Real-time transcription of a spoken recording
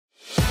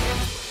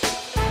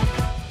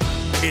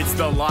It's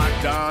the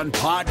Locked On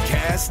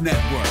Podcast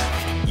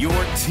Network, your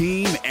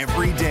team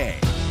every day.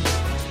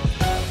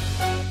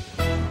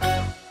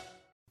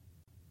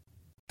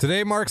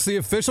 Today marks the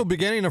official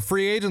beginning of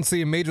free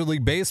agency in Major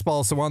League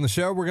Baseball, so on the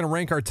show, we're going to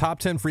rank our top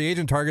 10 free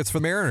agent targets for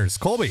the Mariners.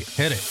 Colby,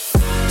 hit it.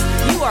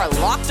 You are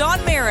Locked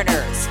On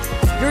Mariners,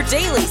 your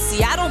daily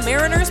Seattle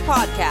Mariners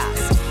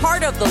podcast.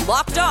 Part of the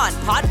Locked On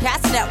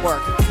Podcast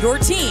Network, your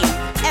team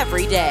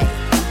every day.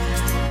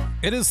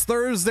 It is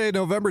Thursday,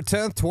 November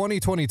 10th,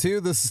 2022.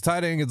 This is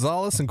Ty Dane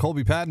Gonzalez and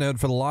Colby Patnode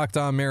for the Locked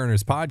On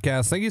Mariners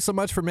podcast. Thank you so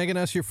much for making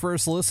us your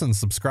first listen.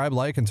 Subscribe,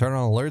 like, and turn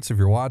on alerts if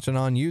you're watching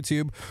on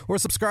YouTube, or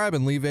subscribe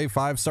and leave a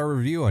 5-star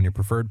review on your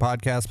preferred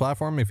podcast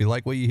platform if you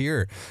like what you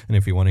hear. And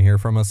if you want to hear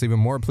from us even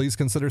more, please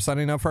consider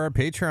signing up for our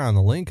Patreon.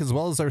 The link, as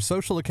well as our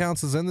social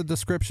accounts, is in the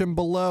description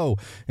below.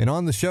 And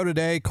on the show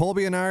today,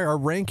 Colby and I are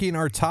ranking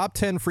our top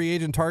 10 free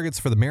agent targets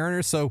for the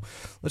Mariners, so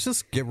let's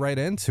just get right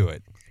into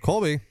it.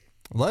 Colby,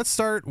 let's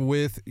start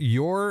with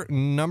your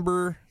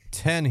number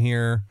 10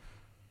 here.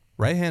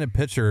 Right-handed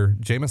pitcher,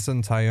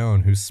 Jameson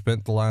Taillon, who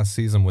spent the last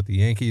season with the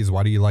Yankees.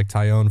 Why do you like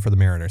Taillon for the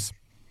Mariners?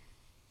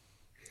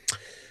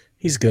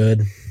 He's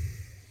good.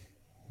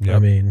 Yep. I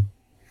mean,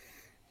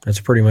 that's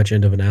pretty much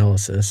end of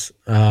analysis.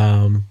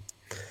 Taillon,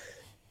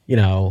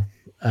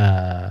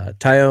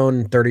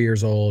 30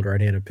 years old,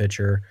 right-handed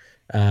pitcher.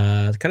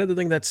 Kind of the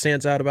thing that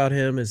stands out about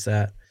him is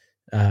that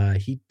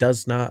he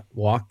does not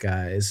walk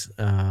guys.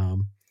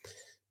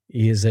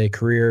 He is a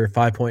career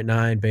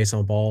 5.9 base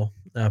on ball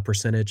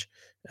percentage.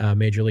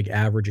 Major league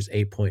average is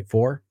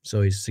 8.4,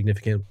 so he's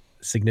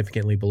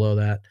significantly below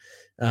that.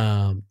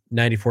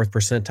 94th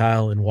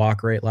percentile in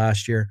walk rate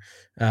last year,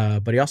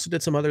 but he also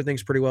did some other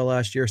things pretty well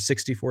last year.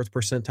 64th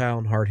percentile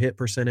in hard hit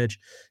percentage,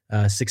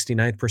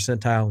 69th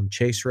percentile in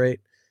chase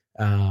rate,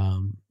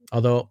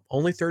 although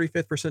only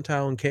 35th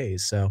percentile in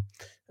Ks. So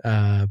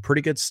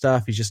pretty good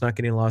stuff. He's just not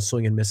getting a lot of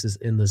swing and misses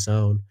in the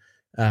zone.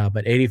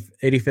 But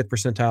 85th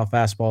percentile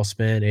fastball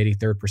spin,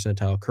 83rd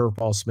percentile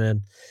curveball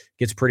spin,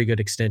 gets pretty good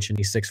extension.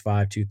 He's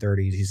 6'5",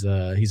 230.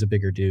 He's a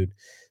bigger dude.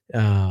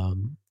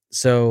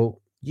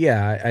 So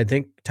yeah, I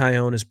think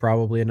Taillon is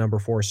probably a number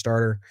 4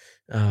 starter.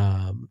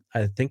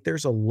 I think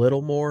there's a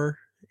little more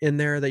in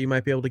there that you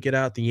might be able to get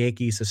out. The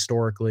Yankees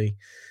historically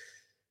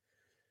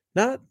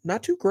not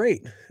too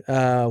great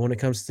when it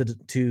comes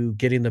to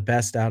getting the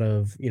best out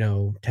of,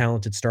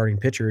 talented starting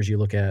pitchers. You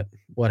look at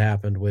what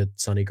happened with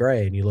Sonny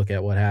Gray, and you look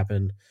at what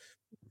happened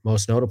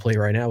most notably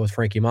right now with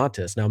Frankie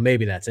Montas. Now,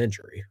 maybe that's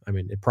injury. I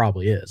mean, it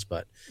probably is,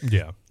 but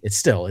Yeah, it's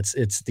still, it's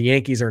the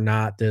Yankees are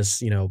not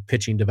this,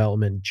 pitching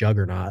development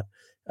juggernaut.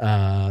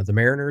 The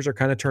Mariners are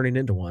kind of turning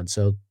into one.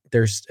 So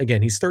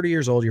he's 30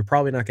 years old. You're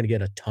probably not going to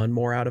get a ton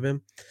more out of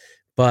him,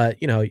 but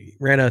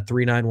ran a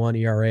 3.91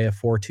 ERA, a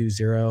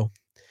 4.20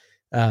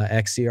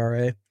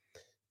 xERA.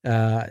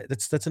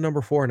 That's a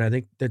number 4, and I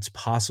think it's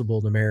possible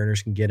the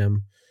Mariners can get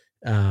him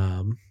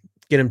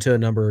to a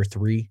number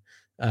 3.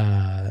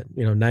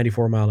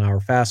 94 mile an hour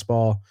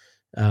fastball,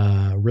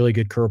 really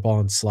good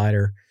curveball and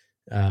slider.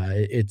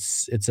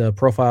 It's a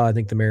profile I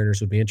think the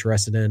Mariners would be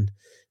interested in,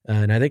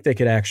 and I think they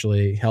could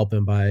actually help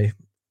him by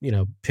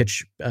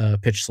pitch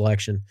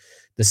selection.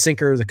 The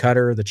sinker, the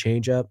cutter, the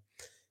changeup,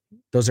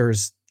 those are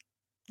his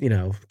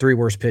 3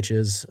 worst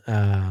pitches.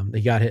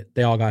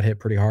 They all got hit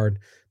pretty hard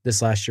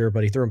this last year,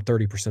 but he threw them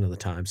 30% of the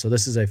time. So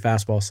this is a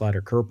fastball,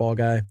 slider, curveball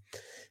guy.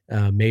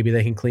 Maybe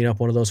they can clean up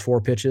one of those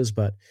 4 pitches,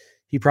 but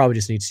he probably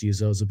just needs to use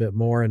those a bit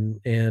more.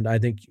 And I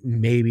think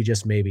maybe,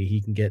 just maybe,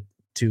 he can get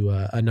to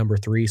a number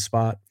 3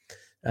 spot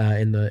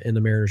in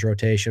the Mariners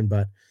rotation,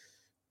 but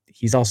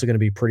he's also going to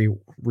be pretty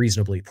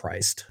reasonably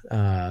priced.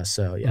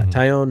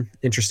 Taillon,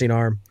 interesting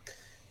arm.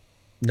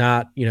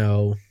 Not,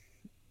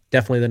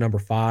 definitely the number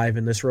 5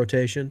 in this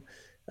rotation.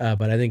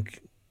 But I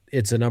think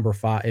it's a number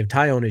 5. If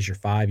Taillon is your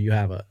 5, you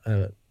have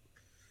an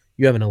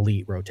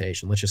elite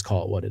rotation. Let's just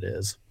call it what it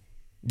is.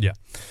 Yeah.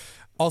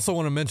 Also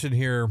want to mention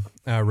here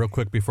real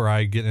quick before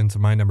I get into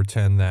my number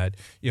 10 that,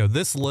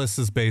 this list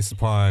is based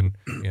upon,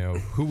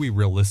 who we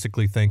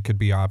realistically think could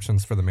be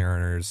options for the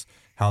Mariners,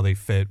 how they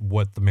fit,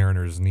 what the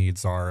Mariners'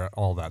 needs are,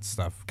 all that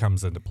stuff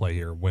comes into play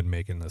here when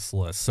making this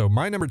list. So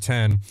my number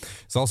 10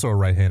 is also a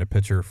right-handed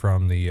pitcher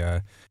from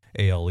the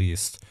AL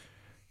East,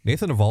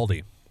 Nathan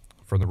Eovaldi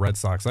from the Red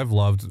Sox. I've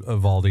loved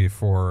Eovaldi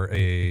for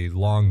a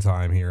long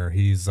time here.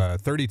 He's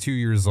 32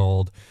 years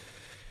old.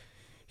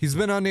 He's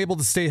been unable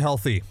to stay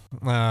healthy,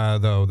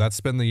 though.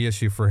 That's been the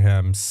issue for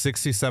him.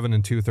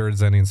 67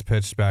 2/3 innings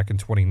pitched back in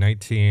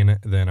 2019,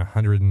 then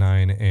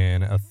 109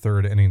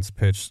 1/3 innings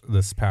pitched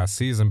this past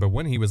season. But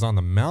when he was on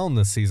the mound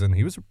this season,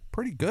 he was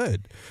pretty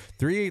good.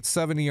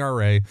 3.87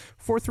 ERA,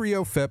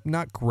 4.30 FIP,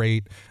 not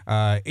great.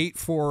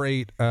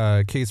 8.48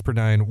 Ks per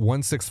 9,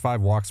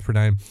 1.65 walks per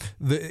 9.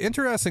 The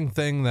interesting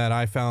thing that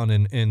I found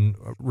in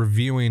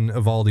reviewing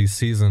Eovaldi's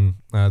season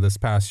this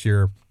past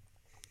year,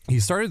 he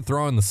started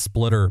throwing the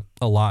splitter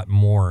a lot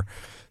more.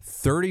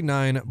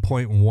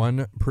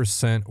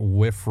 39.1%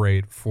 whiff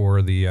rate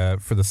for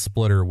the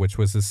splitter, which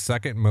was his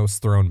second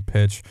most thrown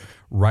pitch,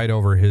 right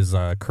over his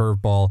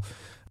curveball.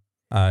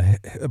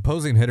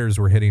 Opposing hitters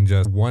were hitting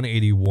just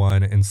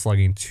 181 and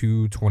slugging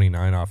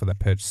 229 off of that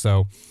pitch.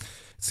 So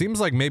it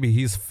seems like maybe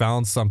he's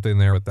found something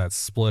there with that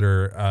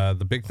splitter.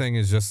 The big thing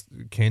is just,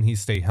 can he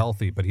stay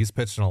healthy? But he's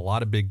pitched in a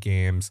lot of big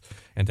games,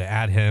 and to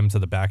add him to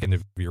the back end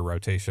of your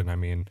rotation, I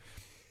mean,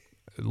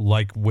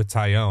 like with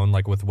Taillon,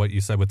 like with what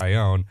you said with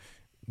Taillon,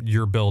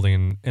 you're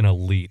building an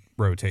elite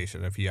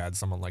rotation if you add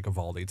someone like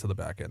Eovaldi to the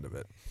back end of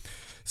it.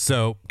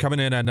 So coming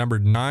in at number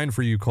 9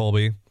 for you,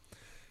 Colby,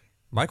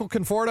 Michael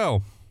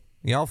Conforto,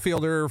 the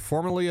outfielder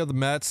formerly of the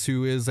Mets,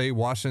 who is a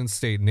Washington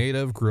State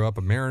native, grew up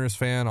a Mariners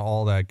fan,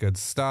 all that good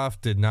stuff.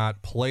 Did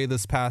not play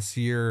this past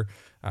year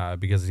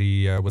because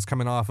he was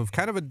coming off of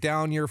kind of a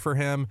down year for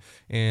him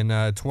in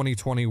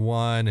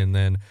 2021, and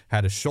then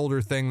had a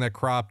shoulder thing that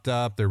cropped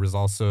up. There was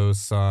also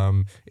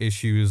some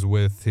issues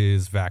with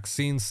his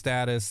vaccine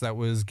status that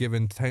was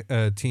given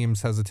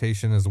teams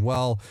hesitation as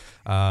well.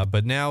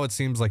 But now it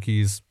seems like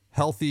he's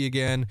healthy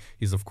again.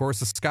 He's, of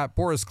course, a Scott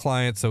Boras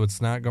client, so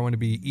it's not going to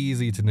be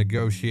easy to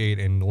negotiate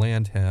and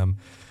land him.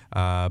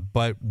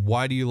 But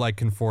why do you like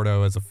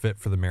Conforto as a fit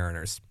for the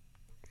Mariners?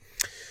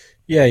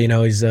 Yeah,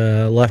 he's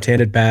a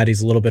left-handed bat.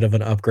 He's a little bit of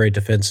an upgrade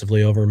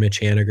defensively over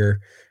Mitch Haniger.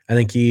 I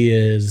think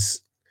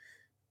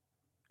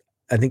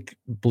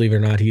believe it or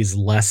not, he's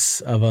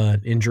less of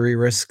an injury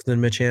risk than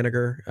Mitch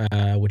Haniger,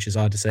 which is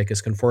odd to say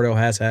because Conforto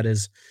has had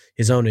his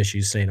own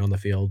issues staying on the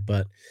field.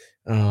 But,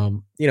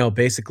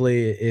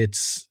 basically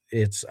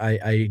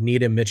I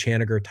need a Mitch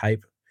Haniger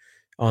type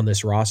on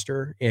this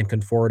roster, and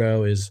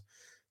Conforto is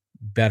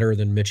better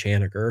than Mitch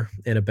Haniger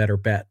and a better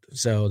bet.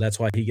 So that's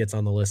why he gets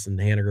on the list, and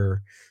Haniger,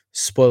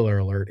 spoiler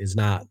alert, is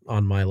not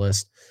on my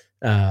list.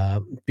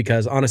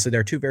 Because honestly,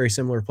 they're two very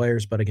similar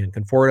players. But again,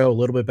 Conforto, a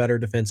little bit better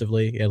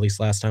defensively, at least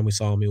last time we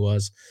saw him he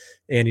was.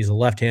 And he's a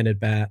left-handed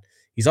bat.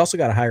 He's also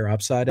got a higher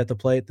upside at the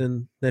plate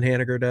than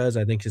Haniger does.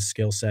 I think his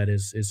skill set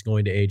is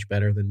going to age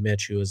better than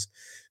Mitch, who is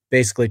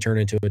basically turned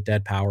into a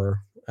dead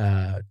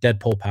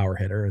pull power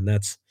hitter. And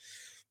that's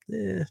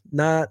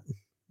not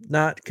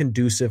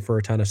conducive for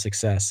a ton of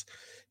success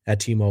at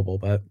T-Mobile.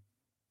 But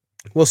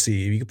we'll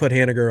see. If you can put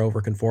Haniger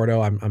over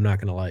Conforto, I'm not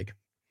going to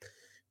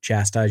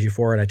chastise you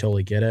for it. I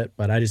totally get it,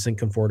 but I just think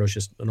Conforto is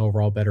just an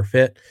overall better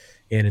fit,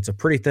 and it's a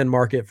pretty thin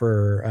market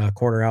for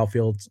corner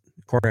outfield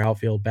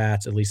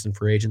bats, at least in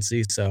free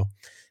agency. So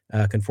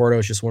Conforto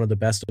is just one of the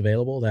best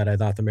available that I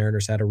thought the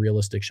Mariners had a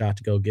realistic shot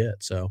to go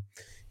get. So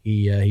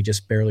he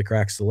just barely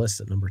cracks the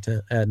list at number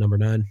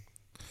 9.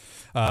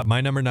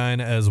 My number 9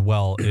 as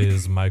well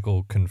is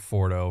Michael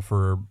Conforto,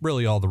 for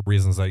really all the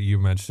reasons that you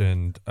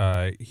mentioned.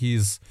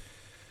 He's,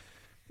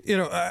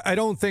 I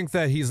don't think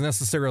that he's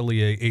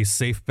necessarily a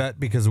safe bet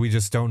because we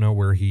just don't know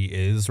where he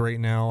is right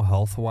now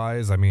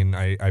health-wise. I mean,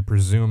 I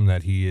presume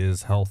that he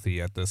is healthy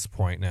at this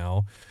point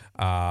now.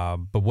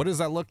 But what does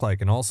that look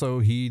like? And also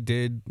he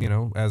did,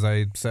 as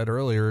I said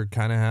earlier,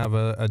 kind of have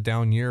a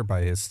down year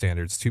by his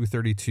standards.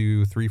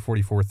 232,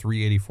 344,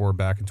 384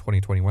 back in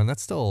 2021.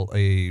 That's still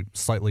a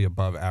slightly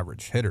above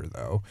average hitter,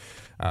 though.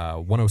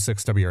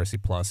 106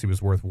 WRC plus. He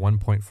was worth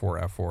 1.4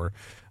 F4,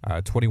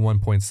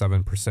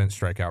 21.7%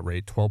 strikeout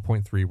rate,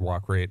 12.3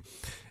 walk rate.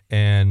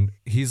 And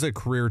he's a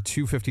career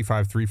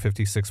 255,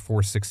 356,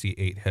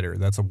 468 hitter.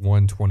 That's a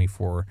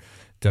 124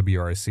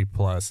 WRC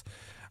plus.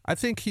 I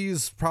think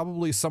he's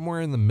probably somewhere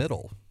in the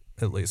middle,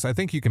 at least. I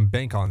think you can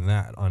bank on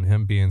that, on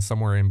him being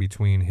somewhere in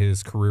between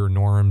his career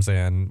norms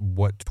and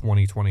what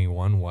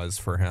 2021 was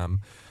for him.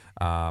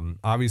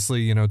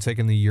 Obviously,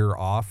 taking the year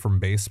off from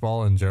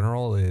baseball in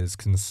general is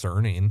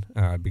concerning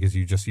because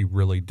you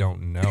really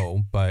don't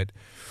know. But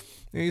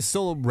he's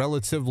still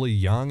relatively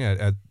young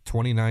at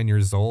 29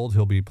 years old.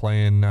 He'll be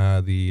playing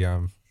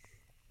the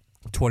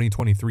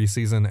 2023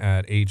 season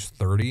at age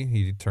 30.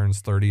 He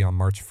turns 30 on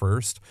March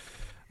 1st.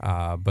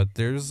 But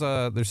there's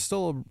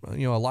still a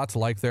lot to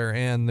like there,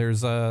 and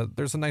there's a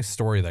nice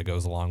story that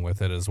goes along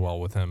with it as well,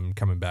 with him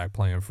coming back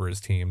playing for his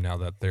team now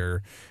that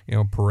they're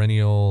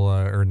perennial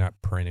or not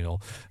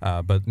perennial,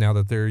 but now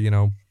that they're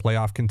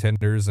playoff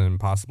contenders and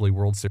possibly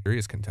World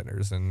Series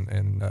contenders,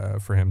 and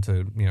for him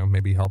to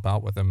maybe help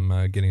out with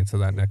them getting to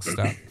that next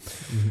step.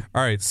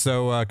 All right,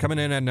 so coming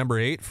in at number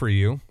 8 for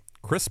you,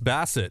 Chris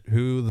Bassitt,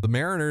 who the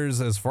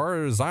Mariners, as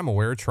far as I'm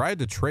aware, tried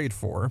to trade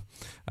for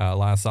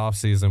last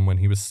offseason when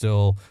he was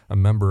still a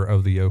member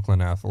of the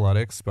Oakland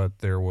Athletics, but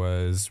there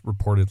was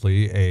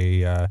reportedly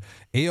a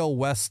AL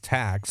West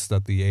tax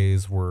that the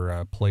A's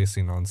were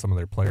placing on some of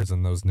their players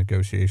in those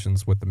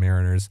negotiations with the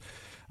Mariners.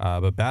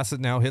 But Bassitt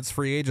now hits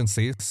free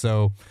agency,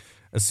 so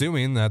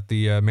assuming that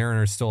the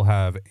Mariners still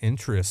have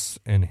interest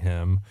in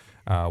him,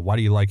 why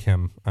do you like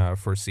him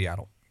for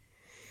Seattle?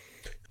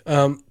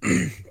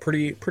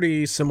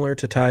 Pretty similar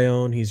to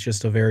Taillon. He's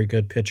just a very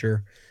good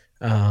pitcher.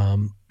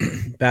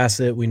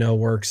 Bassitt, we know,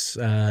 works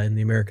in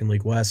the American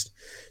League West.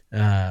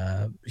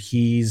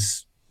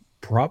 He's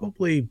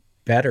probably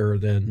better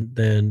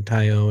than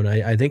Taillon.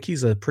 I think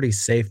he's a pretty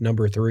safe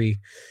number 3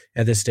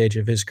 at this stage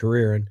of his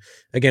career. And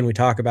again, we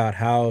talk about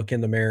how can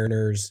the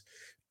Mariners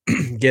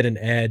get an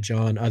edge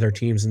on other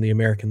teams in the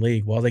American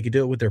League. Well, they could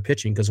do it with their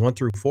pitching, because 1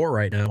 through 4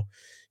 right now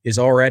is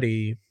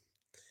already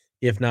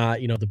if not,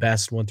 the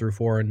best 1 through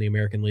 4 in the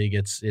American League.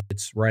 It's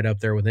right up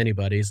there with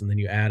anybody's. And then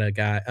you add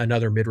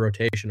another mid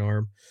rotation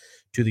arm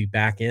to the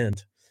back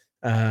end,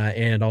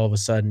 and all of a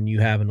sudden you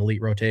have an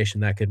elite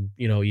rotation that could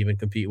even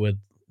compete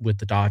with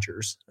the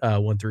Dodgers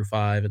 1 through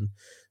 5. And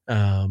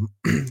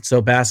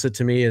so Bassitt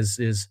to me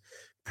is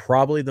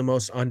probably the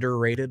most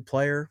underrated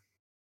player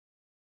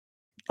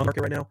on the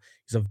market right now.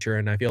 He's a sure,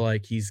 and I feel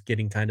like he's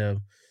getting kind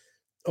of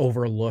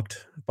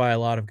overlooked by a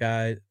lot of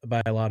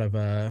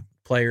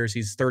players.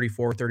 He's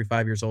 34,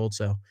 35 years old,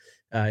 so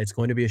it's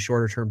going to be a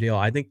shorter term deal.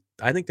 I think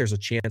there's a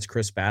chance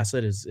Chris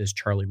Bassitt is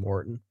Charlie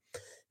Morton,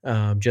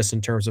 just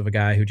in terms of a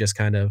guy who just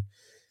kind of,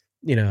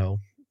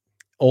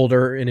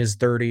 older in his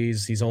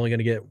 30s. He's only going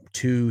to get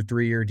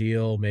 2-3 year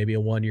deal, maybe a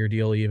 1 year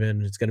deal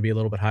even. It's going to be a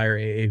little bit higher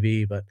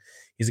AAV, but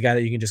he's a guy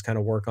that you can just kind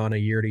of work on a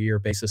year-to-year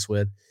basis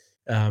with,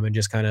 and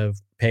just kind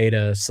of pay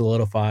to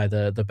solidify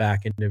the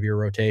back end of your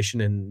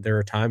rotation. And there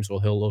are times where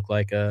he'll look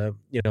like a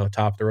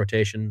top of the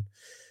rotation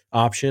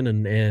option,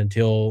 and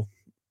he'll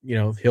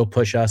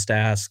push us to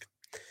ask,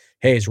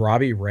 hey, is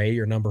Robbie Ray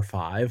your number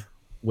 5?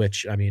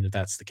 Which, I mean, if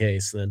that's the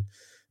case, then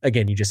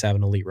again, you just have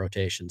an elite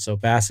rotation. So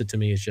Bassitt to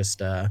me is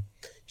just a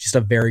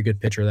very good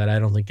pitcher that I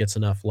don't think gets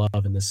enough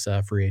love in this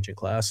free agent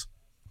class.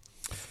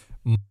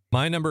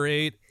 My number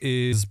 8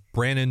 is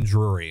Brandon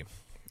Drury.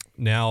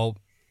 Now,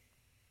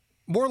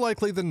 more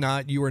likely than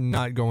not, you are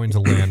not going to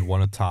land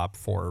one of the top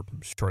 4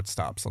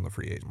 shortstops on the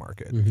free agent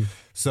market. Mm-hmm.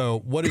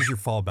 So what is your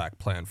fallback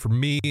plan? For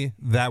me,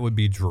 that would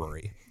be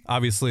Drury.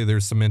 Obviously,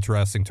 there's some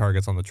interesting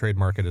targets on the trade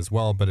market as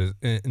well, but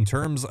in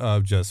terms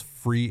of just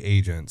free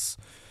agents,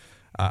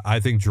 I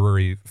think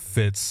Drury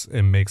fits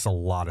and makes a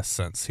lot of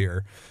sense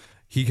here.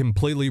 He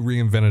completely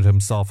reinvented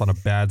himself on a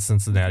bad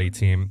Cincinnati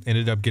team,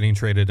 ended up getting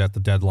traded at the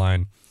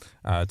deadline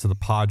to the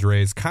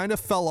Padres, kind of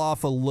fell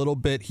off a little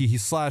bit. He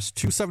slashed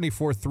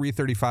 274,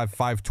 335,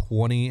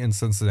 520 in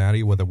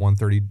Cincinnati with a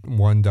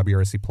 131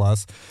 WRC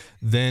plus.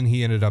 Then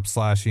he ended up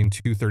slashing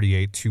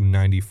 238,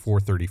 290,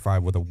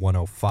 435 with a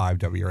 105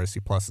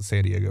 WRC plus in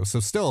San Diego. So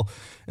still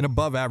an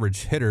above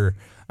average hitter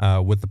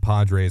with the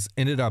Padres.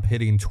 Ended up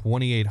hitting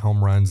 28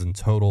 home runs in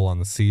total on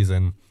the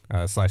season.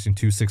 Slashing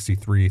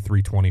 263,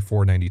 320,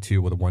 492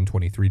 with a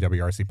 123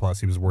 WRC plus.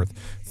 He was worth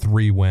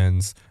 3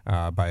 wins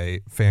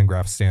by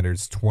Fangraph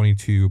standards,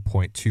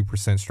 22.2%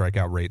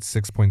 strikeout rate,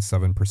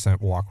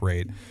 6.7% walk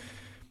rate.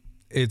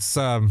 It's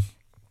at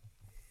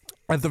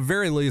the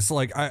very least,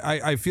 like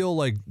I feel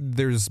like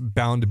there's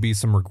bound to be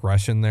some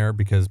regression there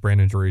because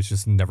Brandon Drury's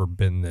just never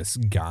been this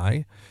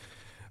guy.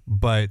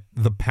 But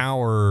the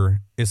power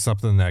is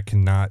something that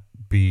cannot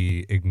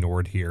be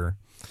ignored here.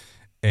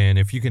 And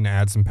if you can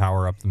add some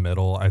power up the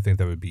middle, I think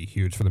that would be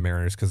huge for the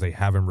Mariners because they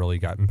haven't really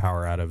gotten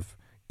power out of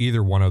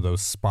either one of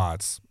those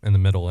spots in the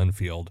middle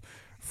infield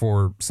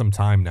for some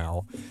time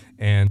now.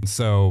 And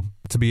so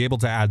to be able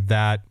to add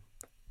that,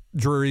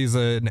 Drury's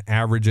an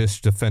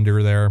average-ish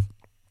defender there,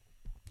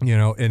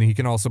 and he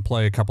can also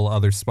play a couple of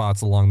other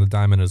spots along the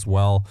diamond as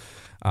well.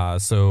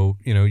 So,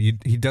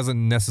 he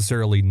doesn't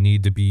necessarily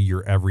need to be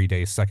your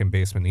everyday second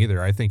baseman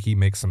either. I think he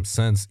makes some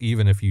sense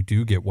even if you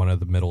do get one of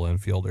the middle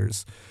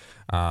infielders.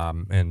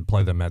 And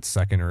play them at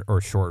second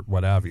or short,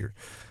 whatever.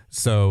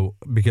 So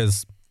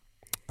because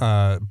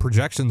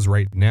projections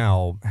right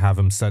now have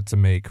him set to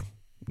make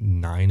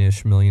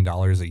 $9-ish million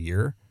a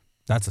year,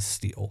 that's a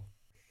steal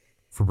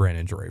for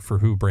Brandon Drury, for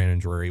who Brandon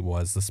Drury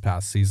was this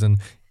past season,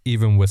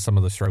 even with some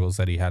of the struggles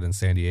that he had in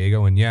San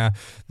Diego. And yeah,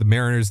 the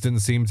Mariners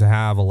didn't seem to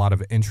have a lot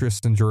of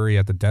interest in Drury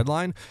at the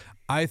deadline.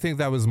 I think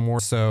that was more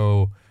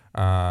so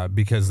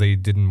because they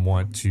didn't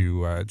want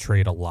to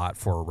trade a lot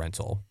for a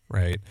rental,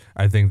 right?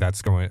 I think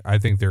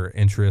their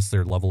interest,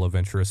 their level of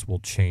interest will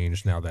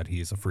change now that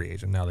he's a free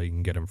agent. Now that you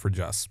can get him for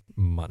just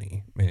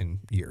money in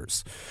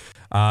years.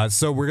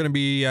 So we're going to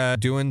be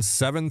doing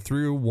 7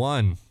 through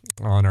 1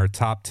 on our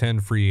top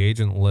 10 free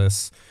agent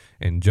lists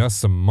in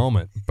just a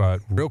moment.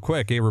 But real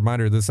quick, a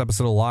reminder, this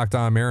episode of Locked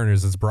On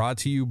Mariners is brought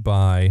to you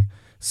by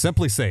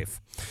Simply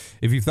Safe.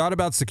 If you've thought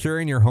about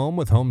securing your home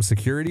with home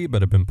security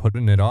but have been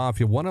putting it off,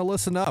 you'll want to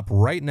listen up.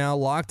 Right now,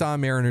 Locked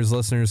On Mariners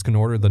listeners can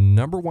order the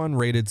 #1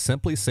 rated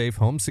Simply Safe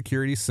home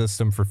security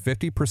system for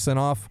 50%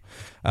 off.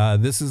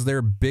 This is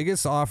their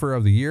biggest offer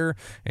of the year,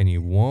 and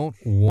you won't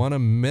want to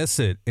miss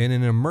it. In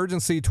an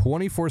emergency,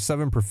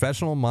 24/7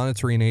 professional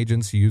monitoring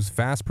agents use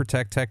Fast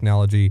Protect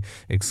technology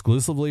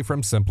exclusively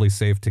from Simply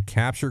Safe to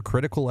capture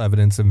critical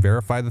evidence and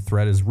verify the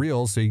threat is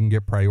real so you can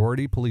get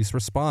priority police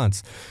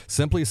response.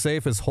 Simply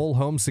Safe is whole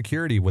home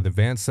security with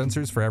advanced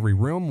sensors for every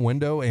room,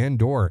 window, and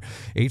door.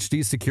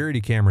 HD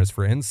security cameras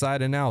for inside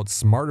and out,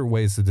 smarter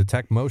ways to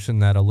detect motion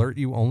that alert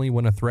you only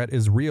when a threat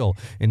is real,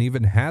 and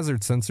even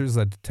hazard sensors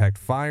that detect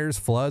fires,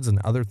 floods, and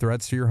other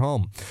threats to your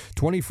home.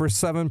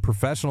 24/7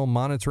 professional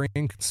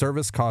monitoring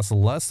service costs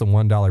less than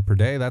 $1 per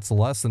day. That's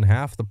less than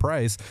half the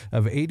price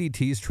of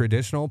ADT's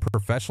traditional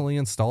professionally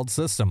installed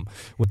system.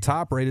 With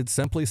top-rated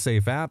Simply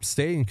Safe apps,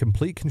 stay in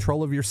complete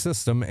control of your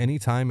system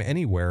anytime,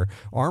 anywhere.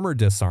 Armor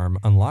Disarm,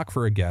 Unlock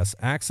for a Guest,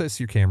 Access service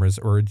your cameras,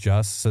 or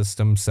adjust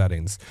system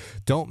settings.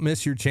 Don't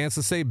miss your chance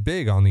to save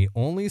big on the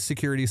only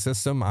security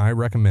system I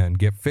recommend.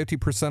 Get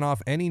 50%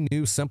 off any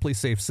new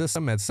SimpliSafe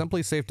system at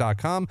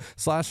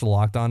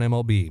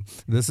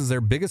simplysafe.com/LockedOnMLB. This is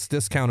their biggest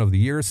discount of the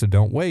year, so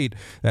don't wait.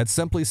 That's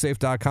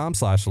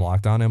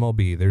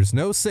simplysafe.com/LockedOnMLB. There's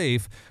no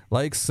safe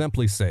like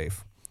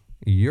SimpliSafe.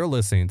 You're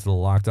listening to the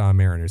Locked On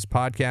Mariners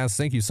podcast.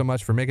 Thank you so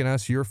much for making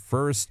us your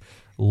first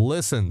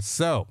listen.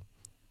 So,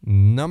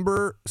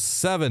 number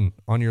 7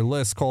 on your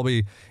list,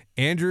 Colby,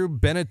 Andrew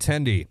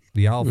Benintendi,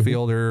 the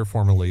outfielder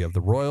formerly of the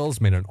Royals,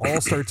 made an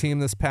all-star team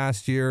this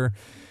past year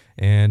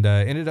and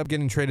ended up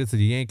getting traded to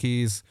the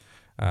Yankees.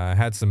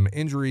 Had some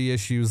injury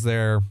issues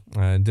there.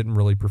 Didn't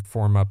really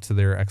perform up to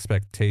their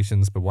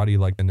expectations. But why do you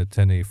like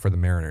Benintendi for the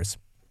Mariners?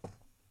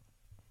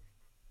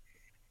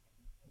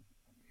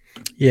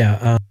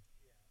 Yeah.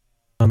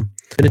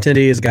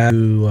 Benintendi is a guy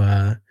who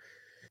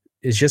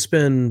has just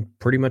been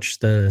pretty much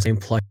the same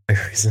player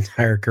his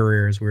entire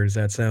career, as weird as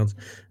that sounds.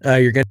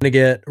 You're gonna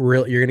get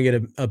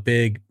a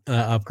big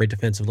upgrade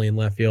defensively in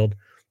left field.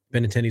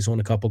 Benintendi's won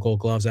a couple Gold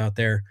Gloves out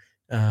there.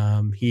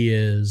 He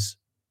is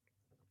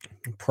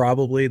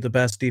probably the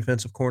best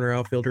defensive corner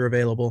outfielder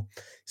available.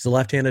 He's a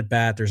left-handed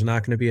bat. There's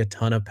not going to be a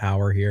ton of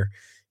power here.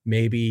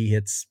 Maybe he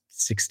hits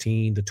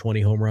 16 to 20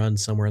 home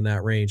runs, somewhere in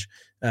that range.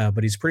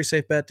 But he's a pretty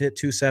safe bet to hit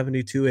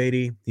 270,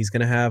 280. He's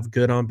going to have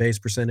good on-base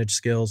percentage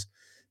skills.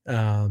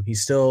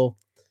 He's still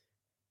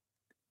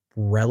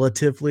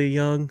relatively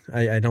young.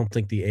 I don't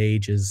think the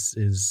age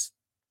is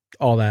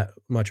all that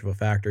much of a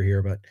factor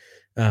here, but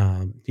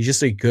he's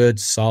just a good,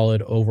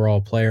 solid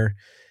overall player.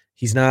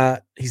 He's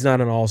not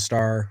an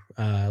all-star,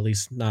 at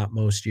least not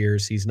most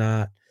years. He's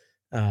not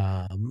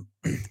a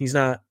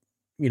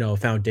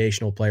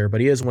foundational player,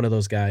 but he is one of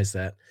those guys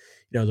that,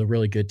 the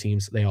really good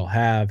teams, they all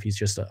have. He's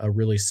just a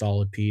really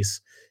solid piece.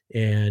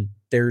 And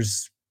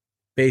there's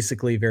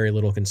basically very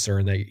little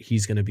concern that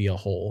he's going to be a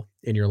hole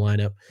in your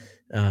lineup.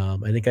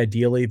 I think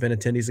ideally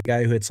Benintendi's a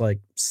guy who hits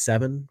like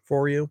 7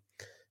 for you.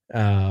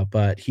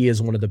 But he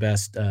is one of the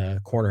best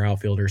corner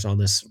outfielders on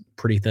this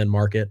pretty thin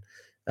market.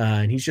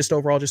 And he's just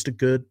overall just a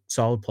good,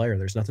 solid player.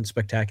 There's nothing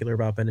spectacular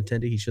about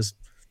Benintendi. He's just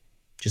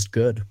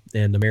good.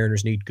 And the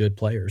Mariners need good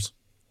players.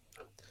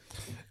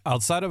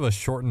 Outside of a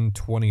shortened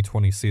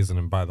 2020 season,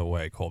 and by the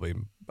way, Colby,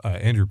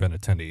 Andrew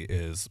Benintendi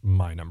is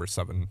my number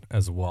 7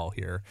 as well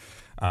here.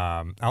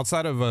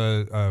 Outside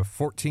of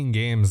 14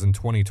 games in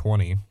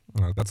 2020,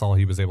 that's all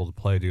he was able to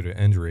play due to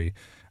injury.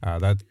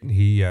 That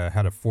he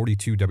had a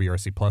 42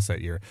 WRC plus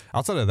that year.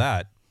 Outside of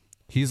that,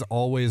 he's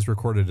always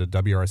recorded a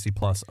WRC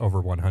plus over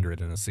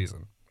 100 in a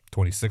season.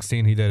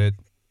 2016 he did it.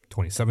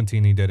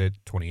 2017 he did it.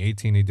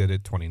 2018 he did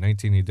it.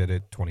 2019 he did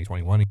it.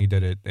 2021 he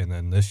did it. And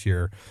then this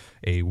year,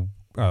 a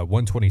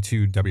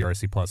 122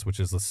 WRC plus, which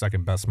is the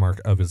second best mark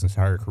of his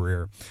entire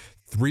career.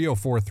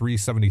 304,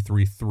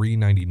 373,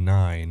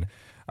 399.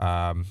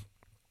 And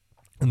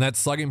that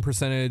slugging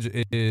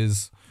percentage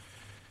is,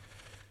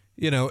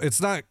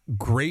 it's not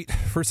great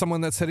for someone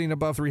that's hitting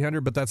above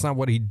 300, but that's not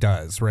what he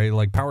does, right?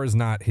 Like, power is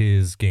not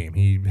his game.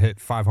 He hit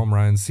 5 home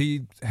runs.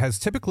 He has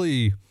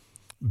typically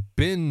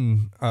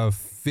been a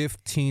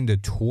 15 to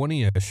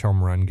 20-ish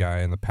home run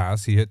guy in the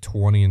past. He hit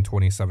 20 in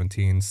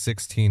 2017,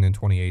 16 in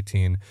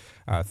 2018,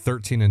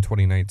 13 in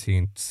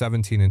 2019,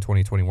 17 in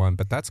 2021,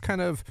 but that's kind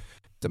of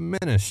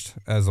diminished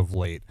as of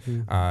late.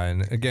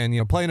 And again,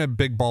 playing a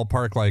big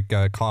ballpark like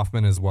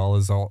Kauffman as well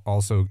is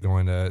also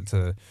going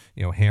to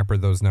hamper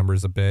those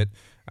numbers a bit.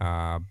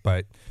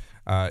 But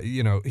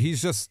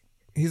he's a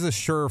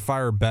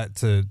surefire bet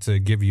to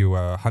give you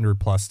a 100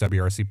 plus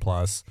WRC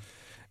plus.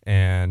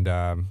 And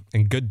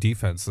good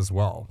defense as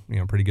well.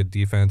 Pretty good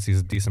defense. He's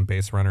a decent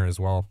base runner as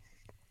well.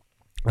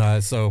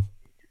 So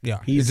yeah,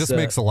 it just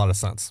makes a lot of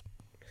sense.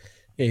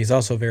 Yeah, he's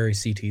also very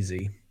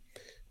CTZ.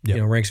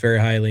 Yep. Ranks very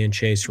highly in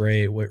chase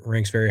rate,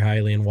 ranks very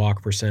highly in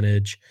walk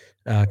percentage.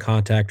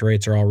 Contact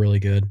rates are all really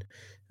good.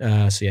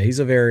 So yeah, he's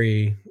a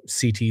very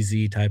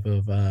CTZ type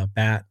of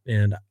bat,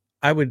 and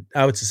I would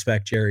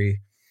suspect Jerry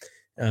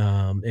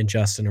and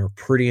Justin are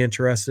pretty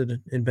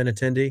interested in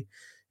Benintendi.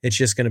 It's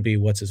just going to be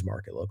what's his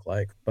market look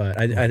like. But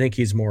I think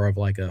he's more of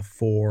like a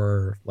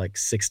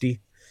 460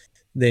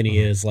 than he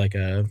is like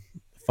a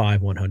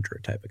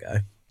 5-100 type of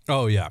guy.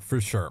 Oh yeah, for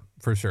sure.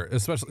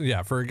 Especially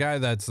for a guy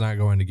that's not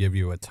going to give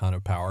you a ton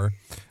of power.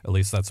 At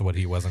least that's what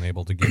he wasn't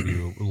able to give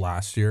you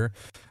last year.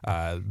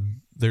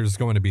 There's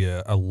going to be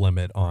a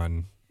limit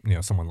on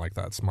someone like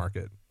that's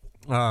market.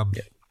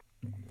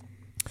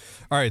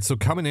 All right, so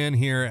coming in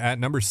here at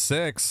number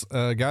 6,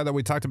 a guy that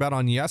we talked about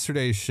on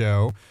yesterday's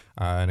show,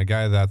 and a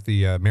guy that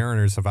the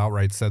Mariners have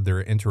outright said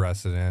they're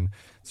interested in.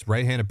 It's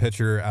right-handed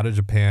pitcher out of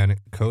Japan,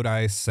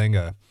 Kodai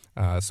Senga.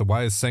 So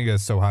why is Senga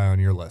so high on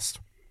your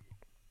list?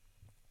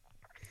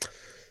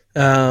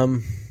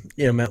 Mostly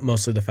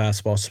the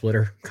fastball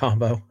splitter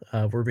combo.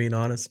 If we're being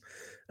honest,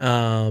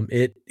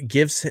 it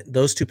gives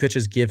those two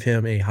pitches give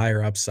him a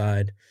higher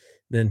upside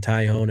than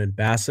Taillon and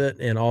Bassett,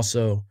 and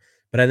also.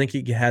 But I think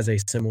he has a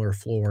similar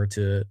floor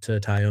to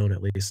Taillon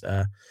at least.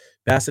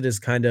 Bassett is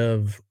kind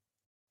of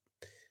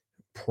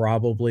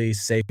probably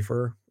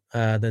safer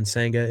than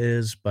Senga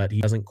is, but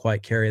he doesn't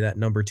quite carry that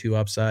number 2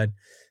 upside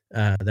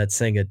that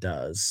Senga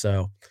does.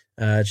 So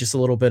just a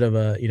little bit of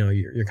a,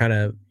 you're kind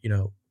of,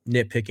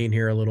 nitpicking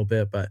here a little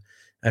bit, but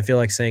I feel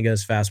like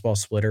Senga's fastball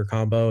splitter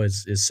combo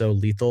is so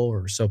lethal,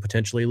 or so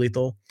potentially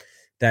lethal,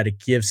 that it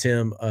gives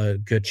him a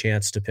good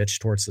chance to pitch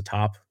towards the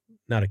top.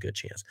 Not a good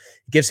chance.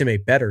 It gives him a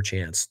better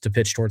chance to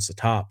pitch towards the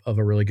top of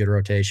a really good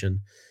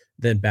rotation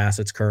than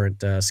Bassett's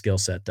current skill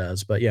set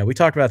does. But yeah, we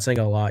talked about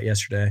Senga a lot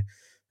yesterday.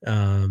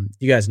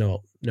 You guys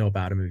know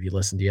about him if you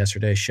listened to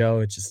yesterday's show.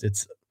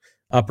 It's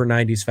upper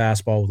 90s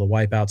fastball with a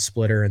wipeout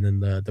splitter, and then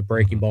the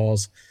breaking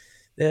balls.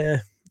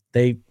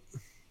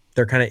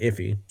 They're kind of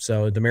iffy.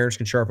 So the Mariners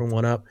can sharpen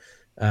one up.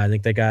 I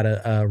think they got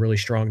a really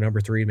strong number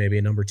 3, maybe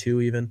a number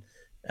 2 even.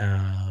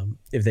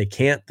 If they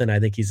can't, then I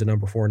think he's a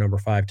number 4, number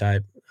 5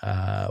 type.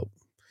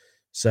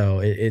 So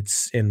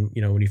it's in,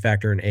 when you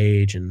factor in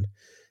age and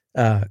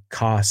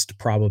cost,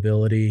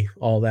 probability,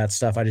 all that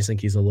stuff, I just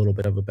think he's a little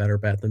bit of a better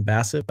bet than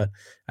Bassett, but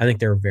I think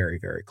they're very,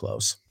 very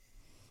close.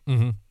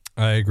 Mm-hmm.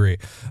 I agree.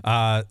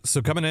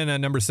 So coming in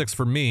at number 6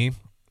 for me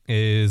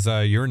is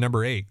your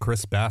number 8,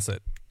 Chris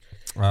Bassett.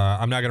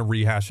 I'm not going to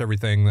rehash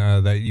everything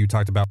that you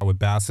talked about with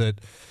Bassett.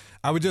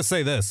 I would just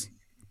say this.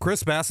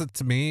 Chris Bassett,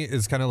 to me,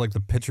 is kind of like the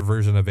pitcher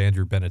version of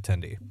Andrew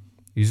Benintendi.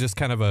 He's just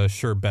kind of a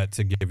sure bet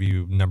to give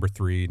you number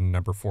 3,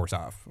 number 4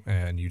 stuff,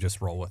 and you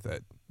just roll with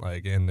it.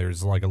 And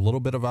there's like a little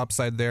bit of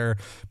upside there,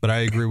 but I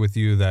agree with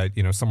you that,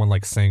 someone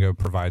like Senga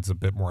provides a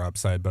bit more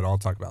upside, but I'll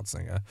talk about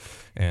Senga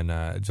and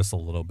just a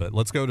little bit.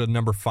 Let's go to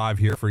number 5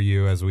 here for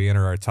you as we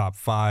enter our top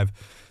 5.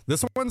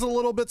 This one's a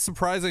little bit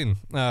surprising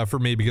for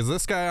me, because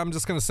this guy, I'm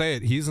just going to say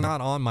it, he's not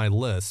on my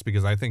list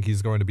because I think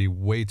he's going to be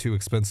way too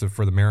expensive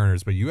for the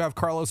Mariners, but you have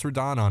Carlos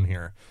Rodon on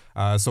here.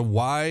 So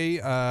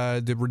why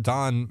did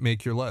Rodon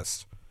make your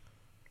list?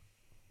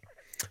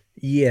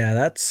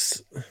 Yeah,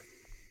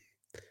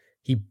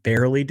 he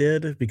barely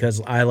did,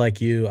 because I,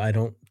 like you, I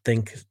don't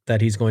think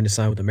that he's going to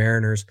sign with the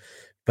Mariners,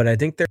 but I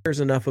think there's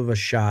enough of a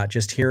shot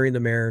just hearing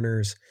the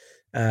Mariners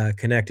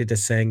connected to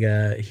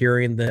Senga,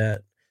 hearing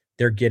that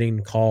they're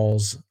getting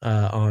calls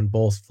on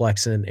both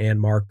Flexen and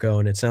Marco,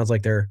 and it sounds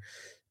like they're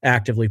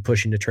actively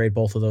pushing to trade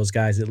both of those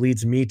guys. It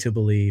leads me to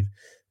believe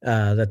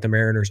that the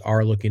Mariners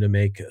are looking to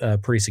make a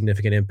pretty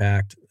significant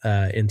impact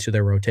into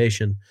their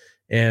rotation.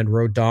 And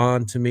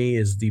Rodon, to me,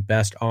 is the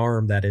best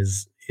arm that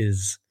is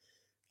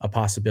a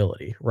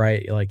possibility,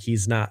 right? Like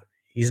he's not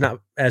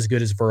as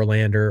good as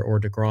Verlander or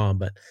DeGrom,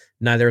 but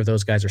neither of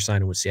those guys are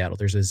signing with Seattle.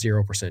 There's a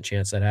 0%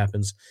 chance that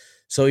happens.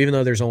 So even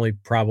though there's only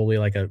probably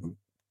like a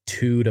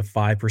 2 to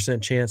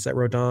 5% chance that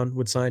Rodon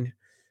would sign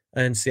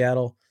in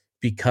Seattle,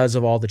 because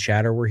of all the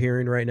chatter we're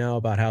hearing right now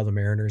about how the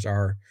Mariners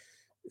are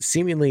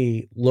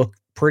seemingly look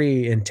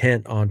pretty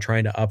intent on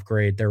trying to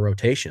upgrade their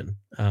rotation,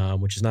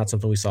 which is not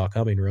something we saw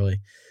coming really.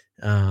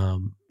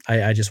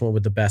 I just went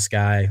with the best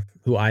guy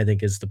who I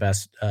think is the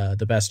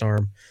best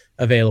arm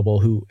available,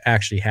 who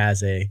actually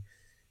has a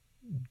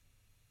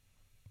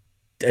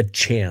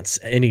chance,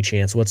 any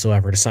chance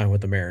whatsoever to sign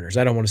with the Mariners.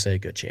 I don't want to say a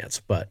good chance,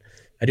 but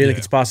I do think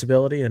it's a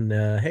possibility. And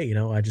hey, you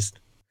want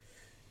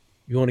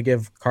to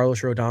give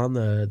Carlos Rodon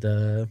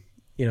the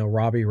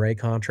Robbie Ray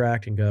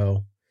contract and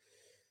go,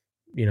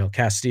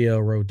 Castillo,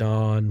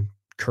 Rodon,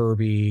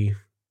 Kirby,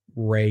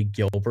 Ray,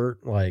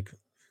 Gilbert, like,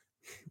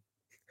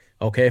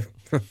 okay,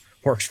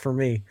 works for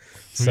me.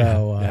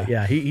 So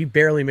he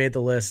barely made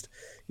the list.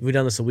 If we'd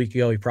done this a week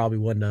ago, he probably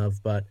wouldn't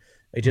have, but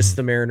it just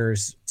the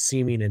Mariners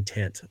seeming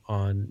intent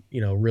on,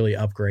 really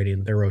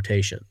upgrading their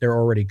rotation. They're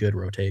already good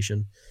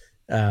rotation.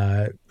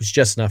 Was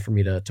just enough for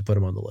me to put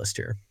him on the list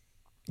here.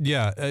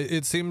 Yeah,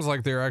 it seems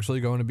like they're actually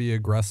going to be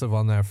aggressive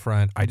on that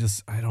front. I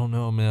don't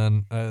know,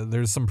 man.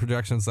 There's some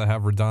projections that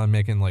have Rodon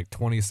making like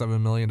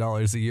 $27 million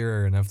a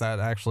year, and if that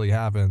actually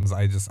happens,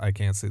 I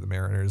can't see the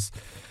Mariners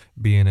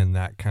being in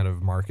that kind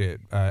of market.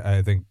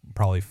 I think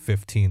probably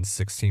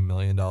 $15-16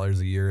 million a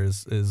year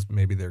is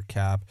maybe their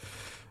cap.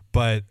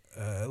 But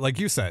like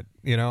you said,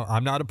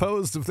 I'm not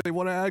opposed if they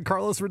want to add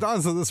Carlos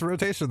Rodon to this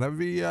rotation. That'd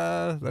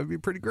be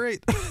pretty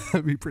great.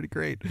 That'd be pretty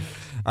great.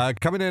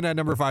 Coming in at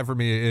number 5 for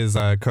me is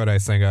Kodai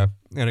Senga,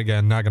 and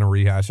again, not going to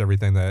rehash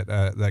everything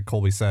that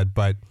Colby said,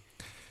 but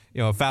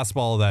a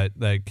fastball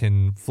that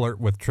can flirt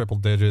with triple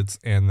digits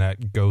and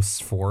that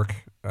ghosts fork.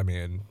 I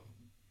mean,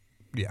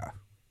 yeah.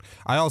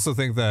 I also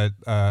think that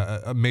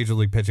a Major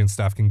League pitching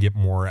staff can get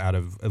more out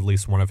of at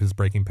least one of his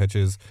breaking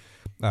pitches,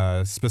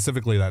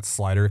 specifically that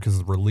slider, because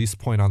the release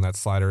point on that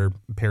slider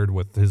paired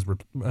with his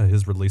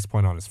release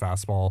point on his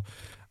fastball,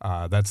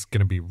 that's going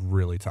to be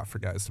really tough for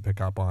guys to pick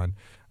up on.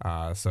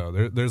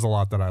 So there's a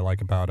lot that I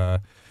like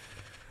about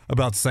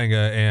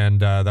Senga,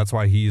 and that's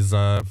why he's,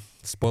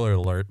 spoiler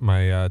alert,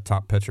 my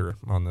top pitcher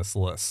on this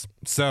list.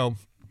 So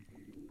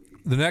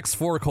the next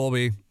 4,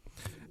 Colby,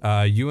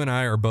 you and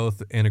I are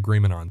both in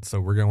agreement on, so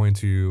we're going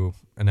to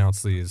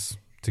announce these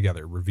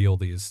together, reveal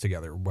these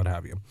together, what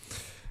have you.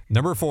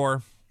 Number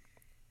 4,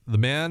 the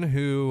man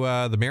who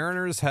the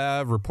Mariners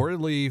have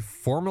reportedly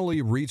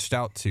formally reached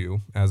out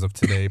to as of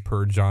today,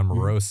 per John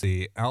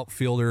Morosi,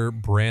 outfielder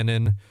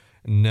Brandon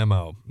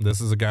Nimmo. This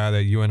is a guy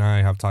that you and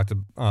I have talked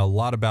a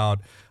lot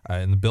about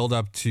in the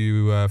build-up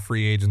to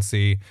free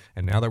agency,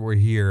 and now that we're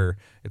here,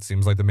 it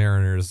seems like the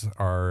Mariners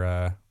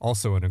are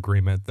also in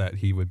agreement that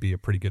he would be a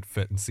pretty good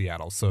fit in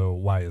Seattle. So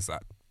why is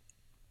that?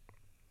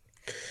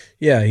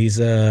 Yeah, he's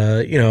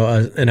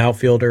an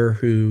outfielder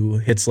who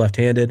hits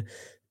left-handed.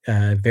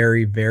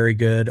 Very, very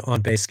good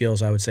on base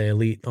skills. I would say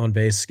elite on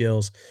base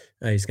skills.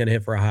 He's going to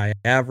hit for a high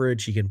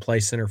average. He can play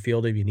center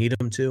field if you need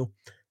him to.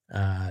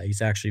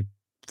 He's actually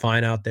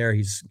fine out there.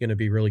 He's going to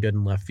be really good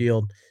in left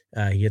field.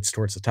 He hits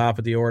towards the top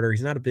of the order.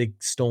 He's not a big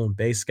stolen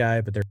base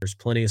guy, but there's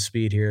plenty of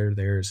speed here.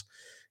 There's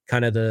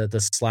kind of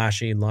the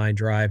slashing line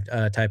drive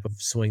type of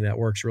swing that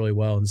works really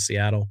well in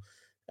Seattle.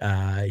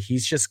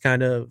 He's just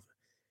kind of,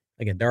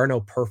 again, there are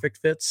no perfect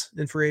fits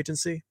in free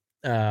agency,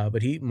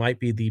 but he might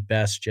be the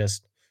best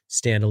just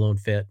standalone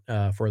fit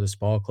for this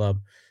ball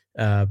club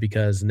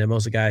because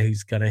Nimmo's a guy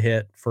who's going to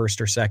hit first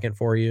or second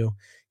for you.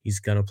 He's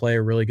going to play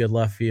a really good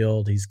left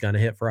field. He's going to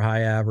hit for a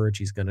high average.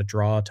 He's going to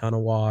draw a ton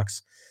of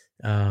walks.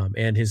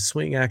 And his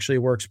swing actually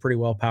works pretty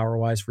well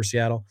power-wise for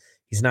Seattle.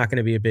 He's not going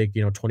to be a big,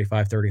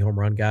 25, 30 home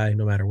run guy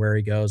no matter where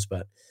he goes,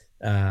 but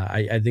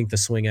I think the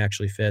swing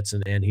actually fits,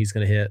 and he's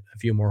going to hit a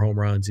few more home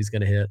runs. He's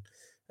going to hit,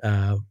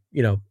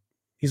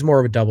 he's more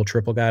of a double,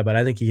 triple guy, but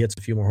I think he hits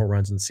a few more home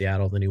runs in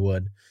Seattle than he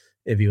would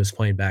if he was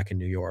playing back in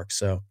New York.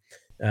 So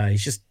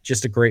he's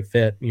just a great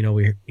fit.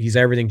 He's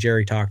everything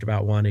Jerry talked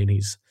about wanting.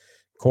 He's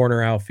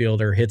corner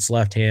outfielder, hits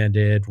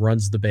left-handed,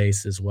 runs the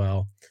base as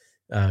well.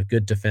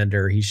 Good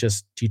defender. He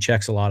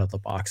checks a lot of the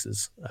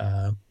boxes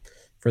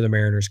for the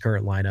Mariners'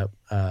 current lineup.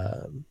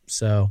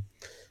 So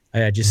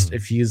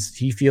if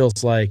he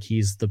feels like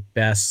he's the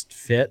best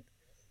fit,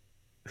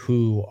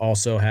 who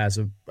also has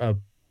a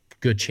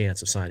good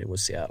chance of signing with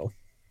Seattle.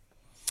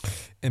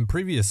 In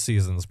previous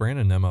seasons,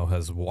 Brandon Nimmo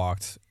has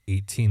walked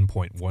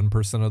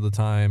 18.1% of the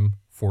time,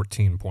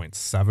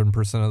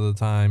 14.7% of the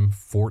time,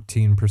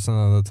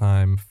 14% of the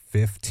time,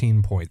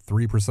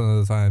 15.3%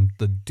 of the time.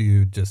 The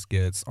dude just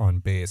gets on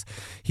base.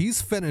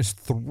 He's finished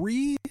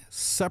 3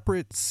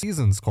 separate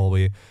seasons,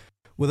 Colby,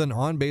 with an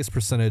on-base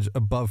percentage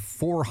above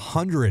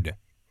 400.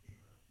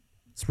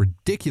 It's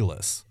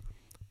ridiculous.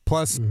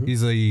 Plus,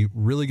 he's a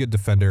really good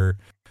defender.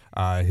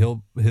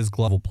 His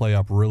glove will play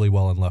up really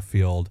well in left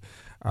field.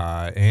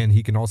 And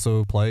he can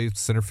also play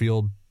center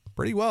field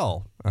pretty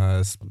well.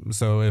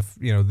 So if,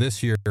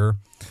 this year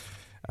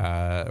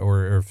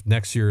or if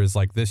next year is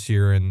like this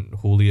year and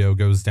Julio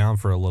goes down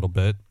for a little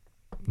bit,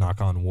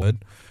 knock on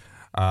wood,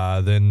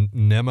 then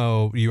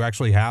Nimmo, you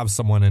actually have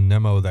someone in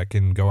Nimmo that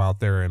can go out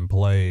there and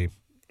play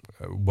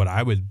what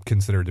I would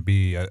consider to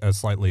be a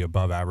slightly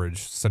above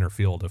average center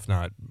field, if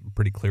not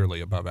pretty clearly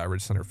above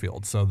average center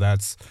field. So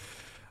that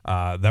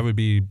would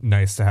be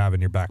nice to have in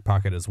your back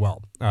pocket as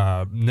well.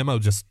 Nimmo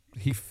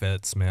he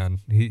fits, man.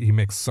 He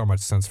makes so much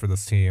sense for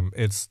this team.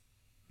 It's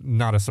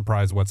not a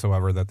surprise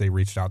whatsoever that they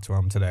reached out to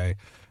him today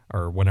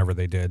or whenever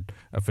they did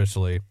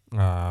officially.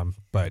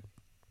 But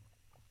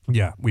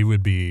yeah,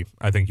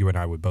 I think you and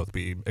I would both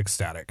be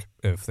ecstatic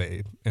if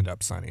they end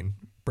up signing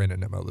Brandon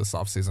Nimmo this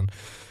offseason.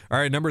 All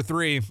right, number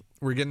 3,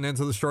 we're getting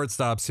into the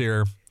shortstops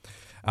here.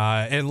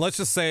 And let's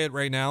just say it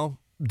right now,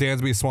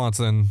 Dansby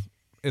Swanson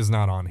is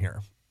not on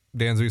here.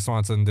 Dansby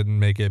Swanson didn't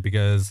make it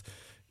because,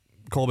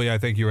 Colby, I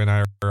think you and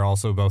I are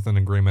also both in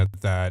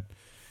agreement that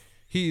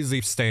he's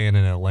either staying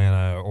in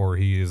Atlanta or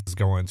he is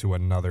going to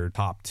another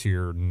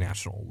top-tier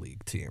National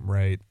League team,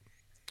 right?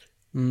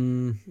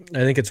 I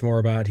think it's more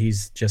about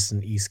he's just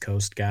an East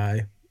Coast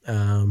guy.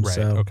 Right,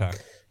 so okay.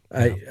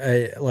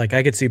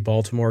 I could see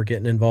Baltimore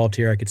getting involved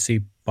here. I could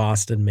see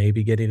Boston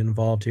maybe getting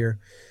involved here.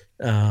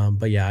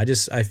 But yeah,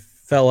 I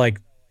felt like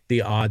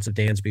the odds of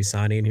Dansby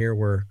signing here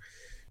were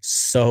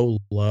so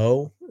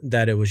low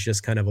that it was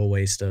just kind of a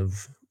waste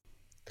of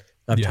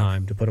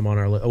time to put him on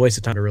a waste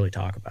of time to really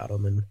talk about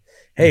him. And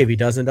hey, if he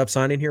does end up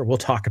signing here, we'll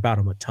talk about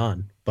him a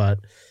ton, but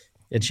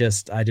I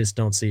just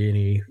don't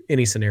see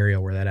any scenario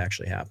where that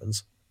actually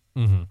happens.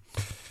 Mm-hmm.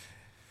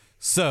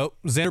 So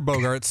Xander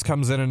Bogaerts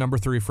comes in at number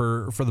 3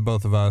 for the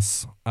both of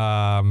us.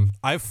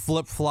 I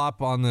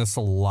flip-flop on this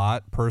a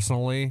lot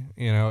personally.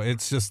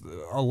 It's just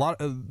a lot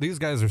of these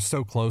guys are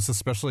so close,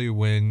 especially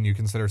when you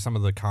consider some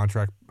of the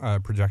contract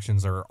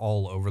projections are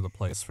all over the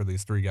place for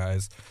these 3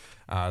 guys.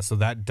 So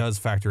that does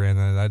factor in,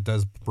 and that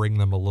does bring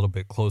them a little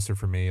bit closer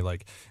for me.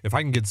 Like if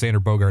I can get Xander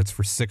Bogaerts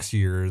for 6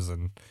 years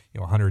and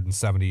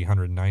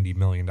 $190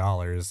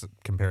 million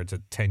compared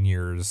to 10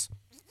 years,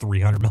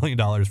 $300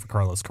 million for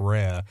Carlos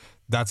Correa,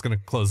 that's going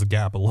to close the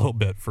gap a little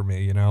bit for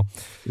me,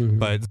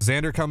 But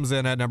Xander comes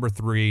in at number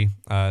 3,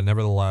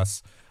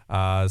 nevertheless.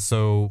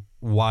 So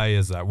why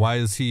is that? Why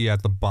is he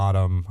at the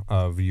bottom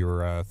of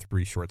your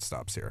 3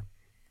 shortstops here?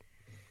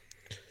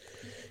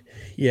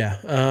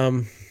 Yeah,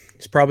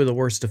 he's probably the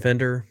worst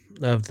defender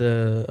of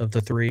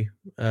the 3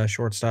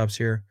 shortstops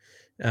here.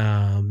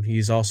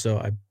 He's also,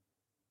 I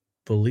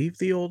believe,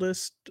 the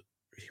oldest.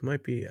 He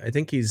might be.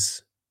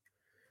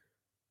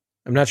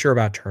 I'm not sure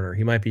about Turner.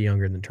 He might be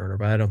younger than Turner,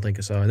 but I don't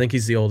think so. I think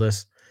he's the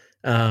oldest.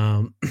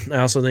 I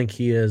also think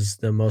he is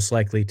the most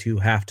likely to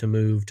have to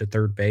move to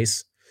third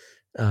base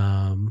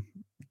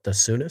the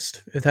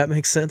soonest, if that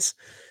makes sense.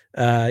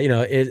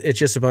 It's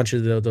just a bunch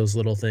of those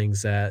little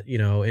things that,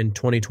 in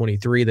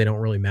 2023, they don't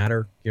really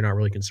matter. You're not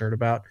really concerned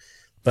about.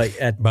 But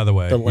by the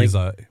way,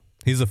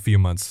 he's a few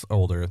months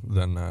older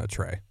than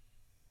Trey.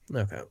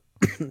 Okay.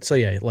 So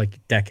yeah, like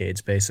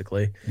decades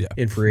basically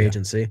in free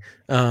agency.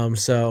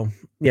 So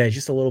yeah, he's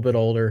just a little bit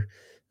older,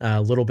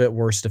 a little bit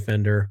worse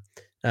defender.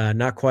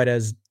 Not quite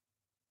as,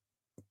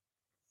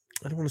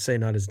 I don't want to say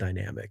not as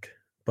dynamic,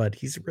 but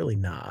he's really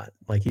not.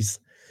 Like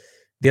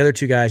the other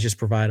two guys just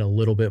provide a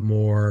little bit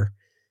more,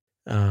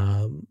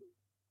 what's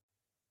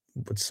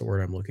the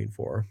word I'm looking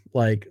for?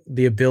 Like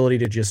the ability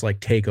to just like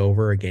take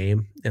over a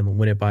game and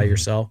win it by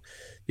yourself.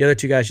 The other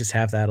two guys just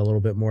have that a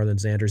little bit more than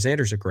Xander.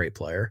 Xander's a great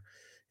player.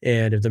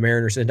 And if the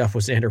Mariners end up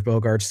with Xander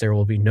Bogaerts, there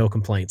will be no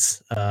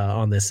complaints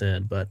on this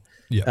end. But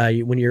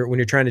when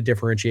you're trying to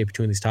differentiate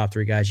between these top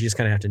three guys, you just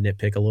kind of have to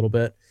nitpick a little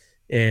bit.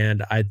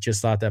 And I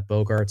just thought that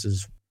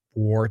Bogaerts'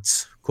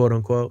 warts, quote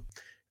unquote,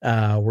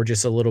 were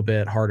just a little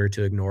bit harder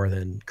to ignore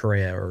than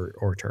Correa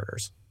or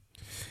Turner's.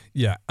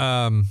 Yeah.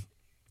 I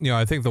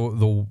think the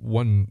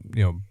one,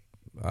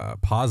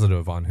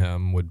 positive on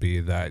him would be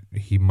that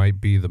he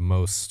might be the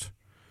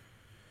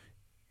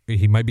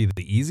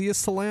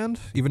easiest to land,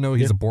 even though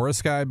he's a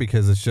Boris guy,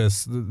 because it's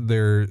just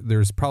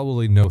there's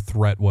probably no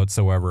threat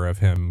whatsoever of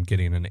him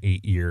getting an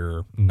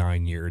 8-year,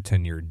 9-year,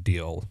 10-year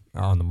deal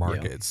on the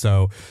market. Yeah.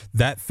 So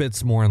that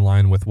fits more in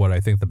line with what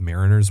I think the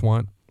Mariners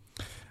want,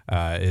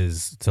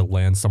 is to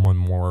land someone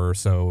more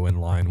so in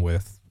line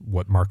with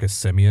what Marcus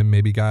Semien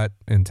maybe got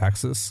in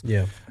Texas.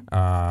 Yeah.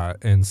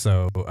 And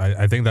so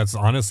I think that's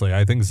honestly,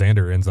 I think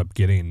Xander ends up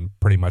getting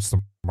pretty much the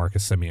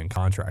Marcus Semien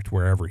contract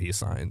wherever he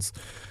signs.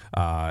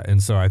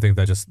 And so I think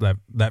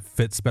that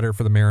fits better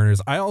for the Mariners.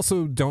 I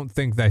also don't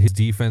think that his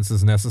defense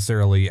is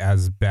necessarily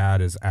as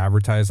bad as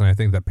advertised. And I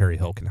think that Perry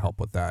Hill can help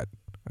with that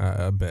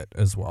a bit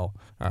as well,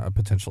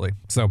 potentially.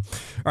 So, all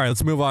right,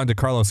 let's move on to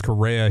Carlos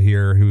Correa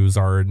here, who's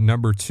our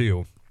number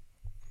 2.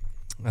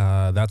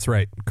 That's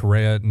right.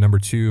 Correa, number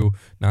 2,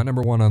 not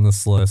number 1 on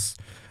this list.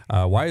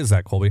 Why is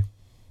that, Colby?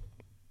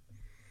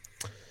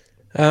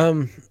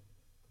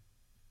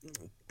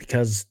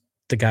 Because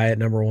the guy at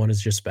number 1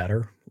 is just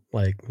better.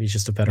 Like, he's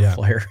just a better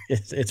player.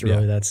 It's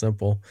really that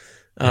simple.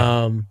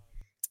 Also,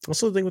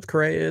 the thing with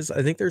Correa is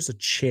I think there's a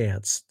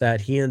chance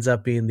that he ends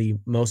up being the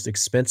most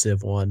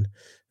expensive one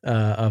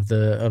of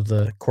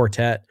the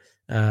quartet,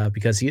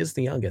 because he is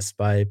the youngest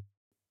by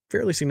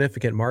fairly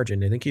significant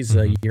margin. I think he's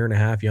a year and a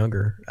half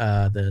younger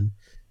than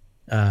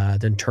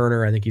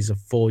Turner. I think he's a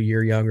full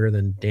year younger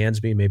than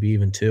Dansby, maybe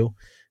even 2.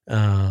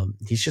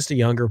 He's just a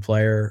younger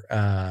player.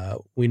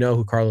 We know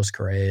who Carlos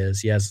Correa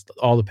is. He has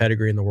all the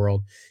pedigree in the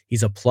world.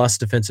 He's a plus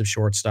defensive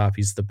shortstop.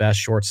 He's the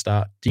best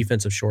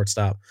defensive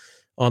shortstop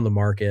on the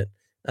market.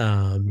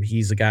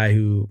 He's a guy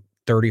who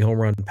 30 home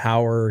run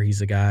power.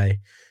 He's a guy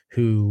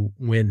who,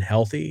 when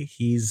healthy,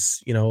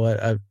 he's,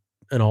 an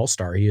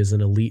all-star. He is an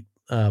elite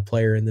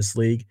player in this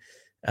league.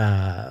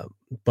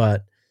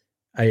 But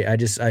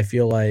I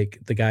feel like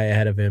the guy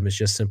ahead of him is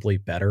just simply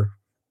better,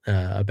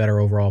 a better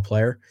overall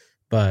player.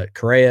 But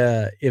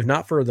Correa, if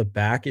not for the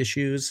back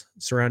issues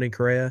surrounding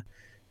Correa,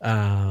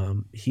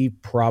 he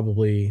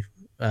probably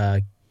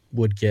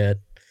would get,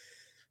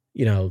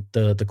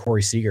 the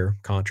Corey Seager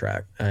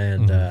contract.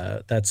 And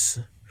that's,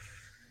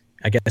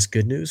 I guess,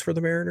 good news for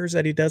the Mariners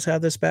that he does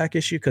have this back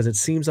issue, because it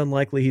seems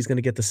unlikely he's going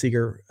to get the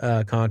Seager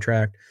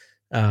contract.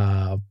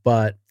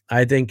 But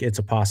I think it's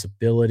a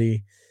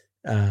possibility.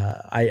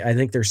 I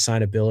think there's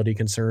signability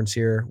concerns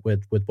here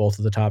with both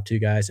of the top 2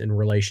 guys in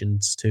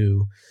relations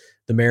to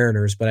the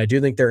Mariners, but I do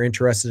think they're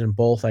interested in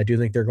both. I do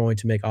think they're going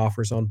to make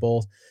offers on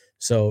both.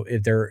 So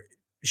if they're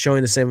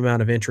showing the same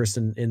amount of interest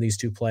in these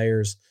 2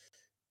 players,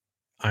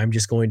 I'm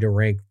just going to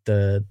rank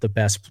the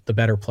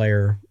better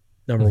player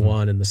number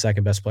 1 and the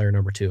second best player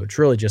number 2. It's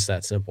really just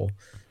that simple.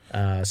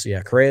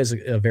 Correa is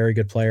a very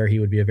good player. He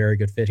would be a very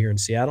good fit here in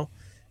Seattle.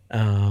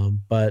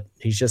 But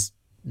he's just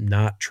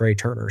not Trey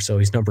Turner, so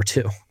he's number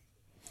 2.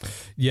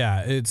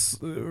 Yeah, it's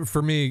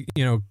for me,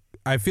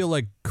 I feel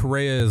like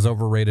Correa is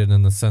overrated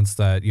in the sense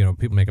that,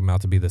 people make him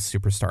out to be this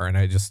superstar, and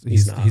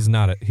he's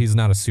not a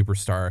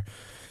superstar.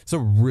 He's a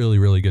really,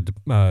 really good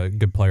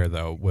player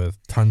though, with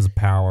tons of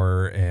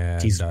power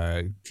and he's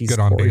good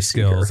on base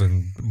skills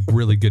and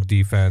really good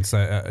defense,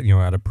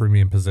 at a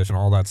premium position,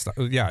 all that stuff.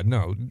 Yeah,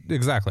 no,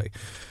 exactly.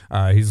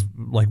 He's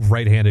like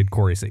right-handed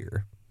Corey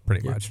Seager,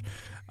 pretty much.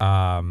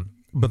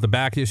 But the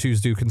back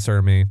issues do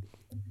concern me,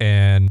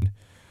 and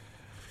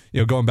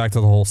going back to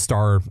the whole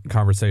star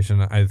conversation,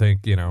 I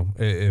think,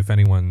 if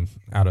anyone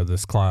out of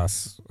this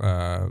class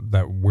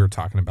that we're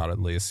talking about, at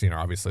least,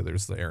 obviously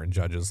there's the Aaron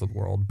Judges of the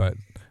world, but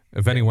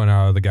if anyone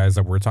out of the guys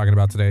that we're talking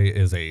about today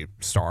is a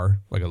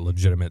star, like a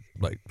legitimate,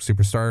 like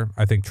superstar,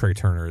 I think Trey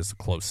Turner is the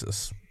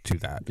closest to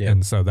that. Yeah.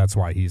 And so that's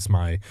why he's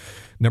my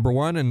number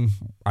 1, and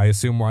I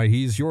assume why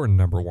he's your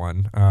number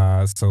 1.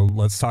 So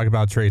let's talk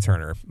about Trey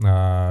Turner.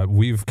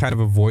 We've kind of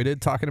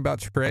avoided talking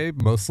about Trey,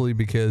 mostly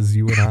because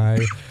you and I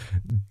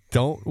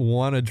don't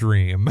want to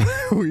dream.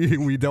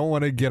 we don't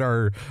want to get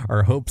our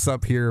hopes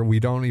up here. We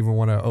don't even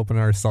want to open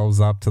ourselves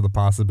up to the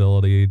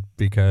possibility,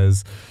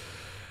 because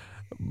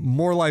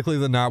more likely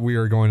than not, we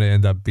are going to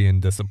end up being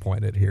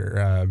disappointed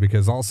here,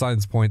 because all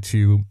signs point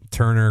to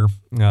Turner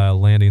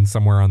landing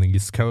somewhere on the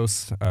East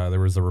Coast. There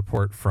was a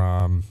report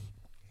from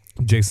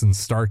Jason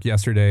Stark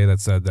yesterday that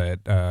said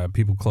that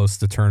people close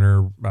to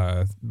Turner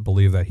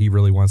believe that he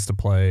really wants to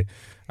play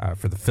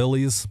for the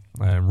Phillies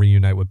and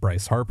reunite with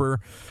Bryce Harper.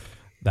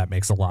 That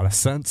makes a lot of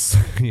sense.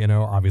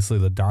 Obviously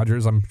the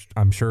Dodgers,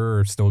 I'm sure,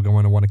 are still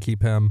going to want to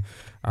keep him.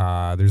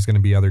 There's going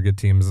to be other good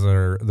teams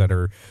that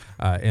are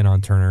in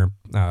on Turner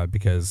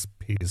because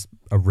he's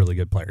a really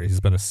good player. He's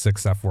been a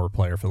 6 F4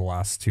 player for the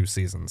last 2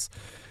 seasons.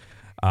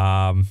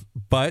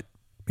 But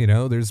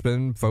there's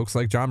been folks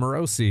like John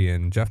Morosi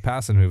and Jeff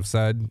Passan who've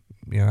said,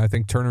 I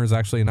think Turner is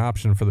actually an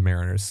option for the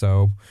Mariners.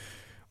 So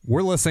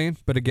we're listening,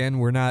 but again,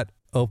 we're not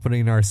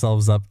opening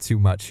ourselves up too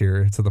much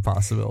here to the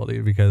possibility,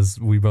 because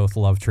we both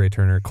love Trey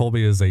Turner.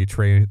 Colby is a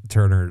Trey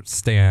Turner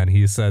stan.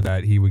 He said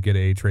that he would get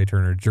a Trey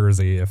Turner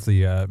jersey if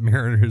the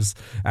Mariners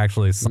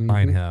actually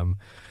sign him.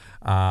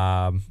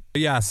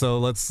 Yeah, so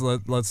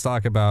let's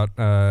talk about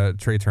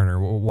Trey Turner.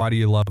 Why do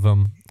you love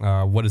him?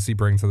 What does he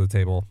bring to the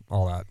table?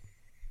 All that.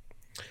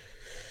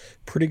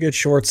 Pretty good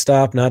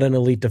shortstop, not an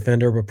elite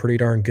defender, but pretty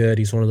darn good.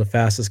 He's one of the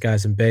fastest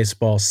guys in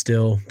baseball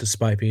still,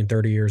 despite being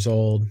 30 years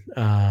old.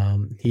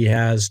 He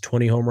has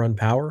 20 home run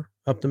power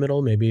up the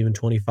middle, maybe even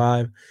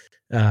 25.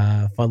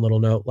 Fun little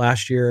note.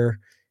 Last year,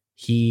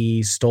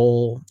 he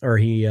drove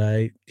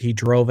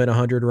in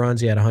 100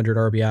 runs. He had 100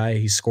 RBI.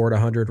 He scored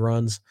 100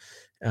 runs.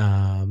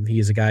 He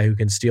is a guy who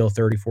can steal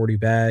 30, 40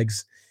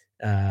 bags.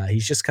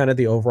 He's just kind of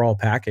the overall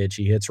package.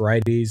 He hits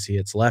righties. He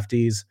hits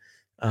lefties.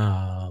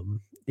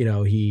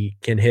 He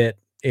can hit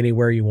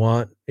anywhere you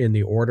want in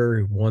the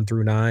order 1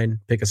 through 9.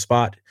 Pick a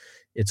spot.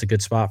 It's a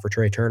good spot for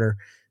Trey Turner.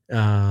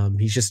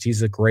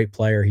 He's a great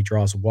player. He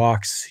draws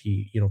walks.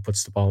 He,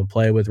 puts the ball in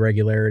play with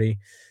regularity.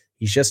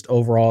 He's just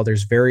overall,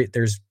 there's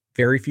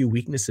very few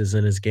weaknesses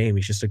in his game.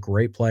 He's just a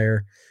great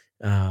player.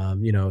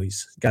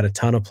 He's got a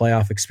ton of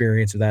playoff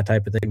experience, if that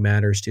type of thing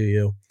matters to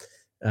you.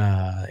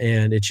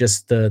 And it's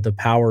just the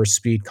power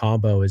speed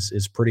combo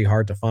is pretty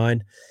hard to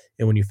find.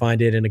 And when you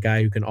find it in a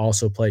guy who can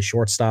also play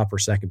shortstop or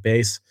second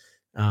base,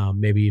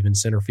 maybe even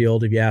center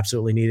field if you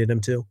absolutely needed him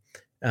to,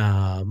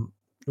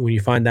 when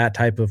you find that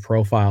type of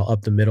profile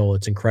up the middle,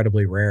 it's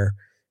incredibly rare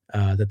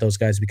that those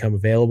guys become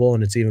available.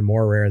 And it's even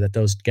more rare that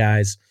those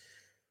guys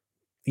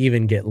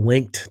even get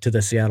linked to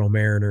the Seattle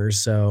Mariners.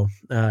 So,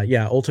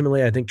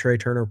 ultimately, I think Trey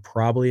Turner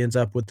probably ends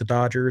up with the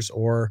Dodgers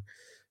or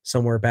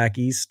somewhere back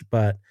east.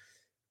 But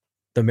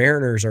the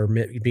Mariners are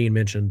being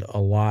mentioned a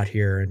lot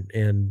here,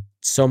 and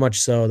so much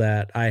so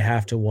that I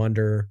have to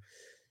wonder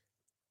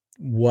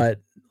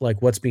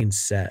what's being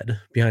said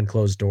behind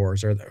closed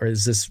doors, or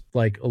is this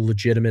like a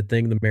legitimate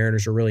thing the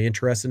Mariners are really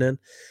interested in?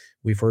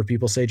 We've heard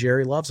people say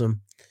Jerry loves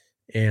him,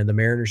 and the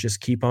Mariners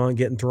just keep on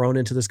getting thrown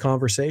into this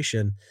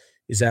conversation.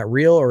 Is that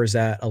real, or is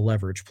that a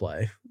leverage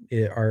play?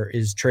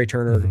 Is Trey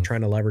Turner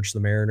trying to leverage the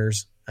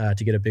Mariners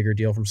to get a bigger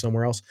deal from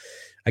somewhere else?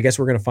 I guess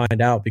we're going to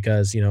find out,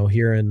 because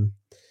here in,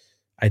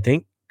 I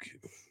think,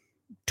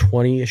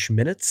 20-ish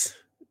minutes,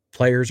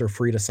 players are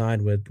free to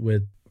sign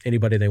with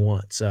anybody they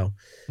want. So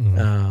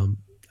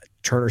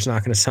Turner's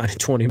not going to sign in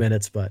 20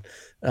 minutes, but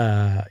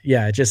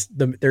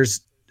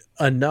there's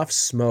enough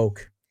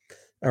smoke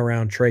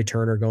around Trey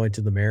Turner going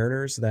to the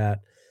Mariners that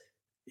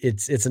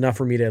it's enough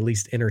for me to at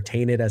least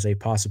entertain it as a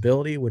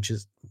possibility, which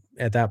is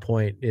at that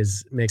point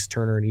makes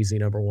Turner an easy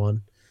number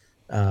one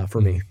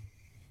for me.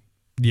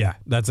 Yeah,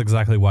 that's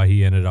exactly why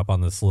he ended up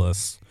on this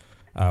list.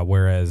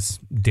 Whereas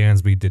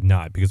Dansby did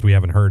not, because we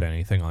haven't heard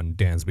anything on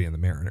Dansby and the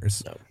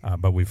Mariners. No.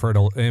 But we've heard,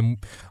 and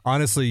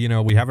honestly,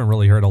 we haven't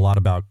really heard a lot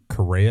about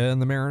Correa and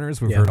the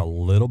Mariners. We've heard a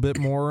little bit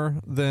more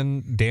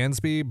than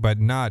Dansby, but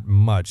not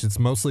much. It's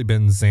mostly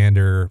been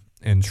Xander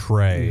and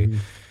Trey.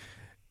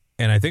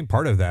 And I think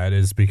part of that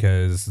is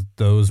because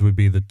those would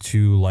be the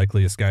 2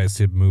 likeliest guys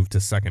to move to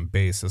second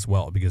base as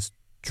well, because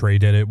Trey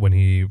did it when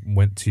he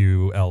went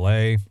to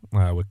L.A.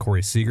 With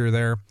Corey Seager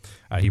there.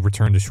 He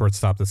returned to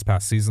shortstop this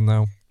past season,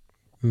 though.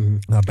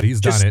 But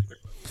he's done it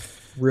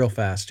real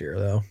fast here,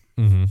 though.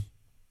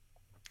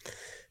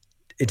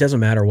 It doesn't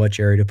matter what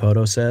Jerry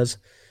Dipoto says.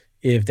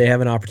 If they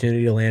have an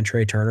opportunity to land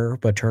Trey Turner,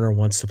 but Turner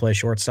wants to play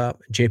shortstop,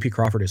 J.P.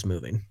 Crawford is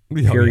moving.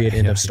 Period.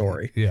 End of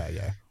story.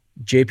 Yeah.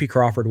 J.P.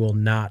 Crawford will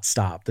not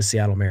stop the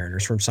Seattle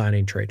Mariners from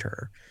signing Trey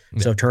Turner.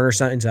 So if Turner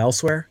signs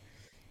elsewhere,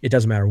 it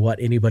doesn't matter what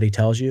anybody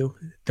tells you.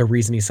 The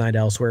reason he signed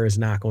elsewhere is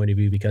not going to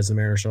be because the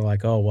Mariners are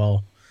like, oh,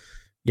 well,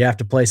 you have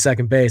to play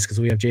second base because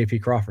we have J.P.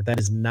 Crawford. That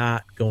is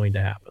not going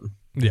to happen.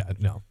 Yeah,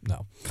 no.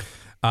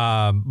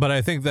 But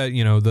I think that,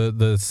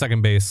 the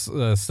second base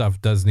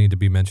stuff does need to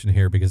be mentioned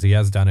here, because he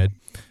has done it.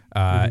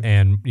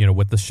 And,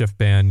 with the shift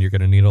band, you're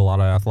going to need a lot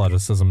of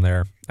athleticism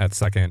there at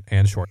second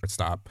and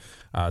shortstop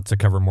to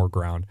cover more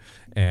ground.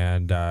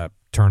 And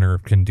Turner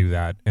can do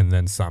that and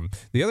then some.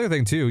 The other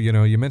thing, too,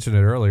 you mentioned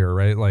it earlier,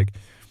 right? Like,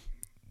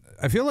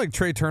 I feel like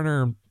Trey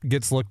Turner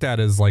gets looked at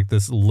as like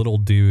this little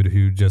dude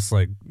who just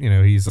like,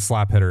 he's a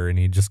slap hitter and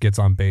he just gets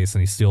on base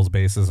and he steals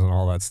bases and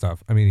all that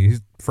stuff. I mean,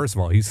 first of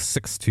all, he's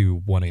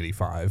 6'2",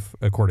 185,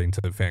 according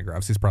to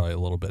Fangraphs. He's probably a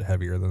little bit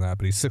heavier than that,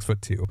 but he's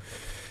 6'2",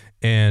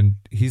 and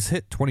he's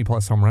hit 20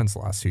 plus home runs the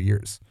last 2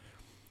 years.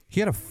 He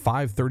had a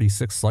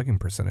 .536 slugging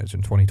percentage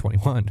in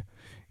 2021. He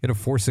had a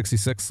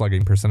 .466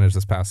 slugging percentage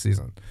this past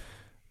season.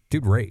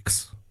 Dude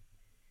rakes.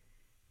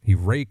 He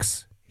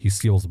rakes. He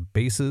steals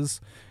bases.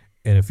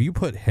 And if you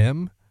put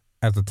him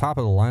at the top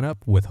of the lineup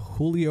with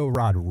Julio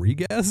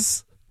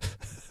Rodriguez,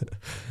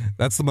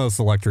 that's the most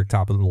electric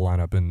top of the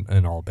lineup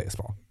in all of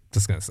baseball.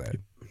 Just going to say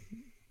it.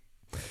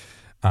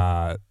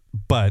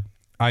 But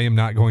I am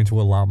not going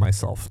to allow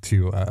myself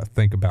to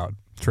think about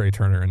Trey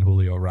Turner and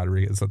Julio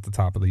Rodriguez at the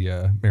top of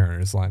the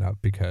Mariners lineup,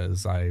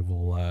 because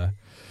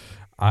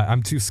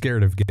I'm too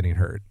scared of getting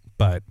hurt.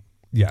 But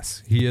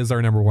yes, he is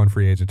our number one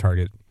free agent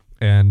target.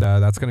 And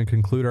that's going to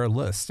conclude our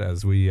list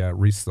as we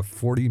reach the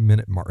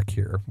 40-minute mark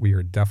here. We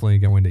are definitely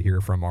going to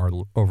hear from our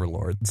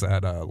overlords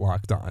at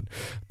Locked On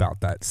about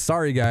that.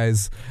 Sorry,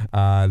 guys.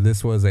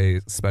 This was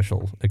a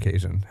special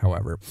occasion,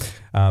 however.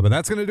 But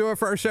that's going to do it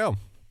for our show.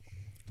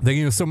 Thank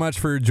you so much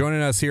for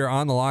joining us here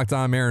on the Locked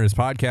On Mariners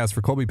podcast.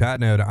 For Colby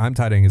Patnode, I'm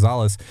Ty Dane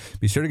Gonzalez.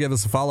 Be sure to give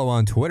us a follow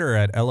on Twitter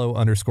at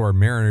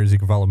LO_Mariners. You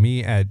can follow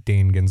me at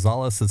Dane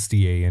Gonzalez. That's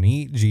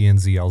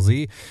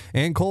DaneGNZLZ.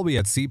 And Colby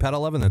at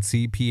CPAT11. That's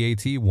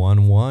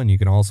CPAT11. You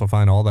can also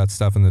find all that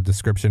stuff in the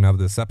description of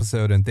this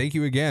episode. And thank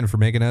you again for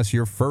making us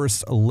your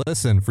first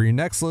listen. For your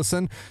next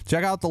listen,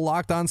 check out the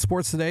Locked On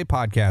Sports Today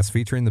podcast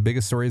featuring the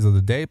biggest stories of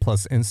the day,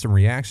 plus instant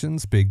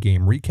reactions, big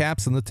game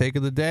recaps, and the take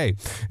of the day.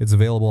 It's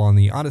available on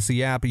the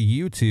Odyssey app,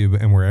 YouTube,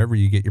 and wherever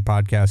you get your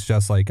podcasts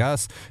just like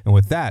us. And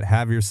with that,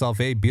 have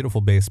yourself a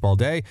beautiful baseball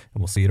day, and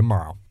we'll see you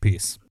tomorrow.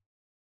 Peace.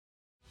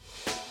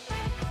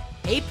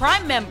 Hey,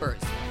 Prime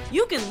members,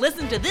 you can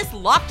listen to this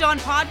Locked On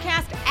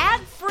podcast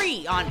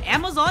ad-free on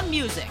Amazon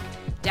Music.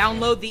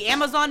 Download the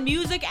Amazon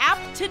Music app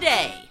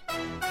today.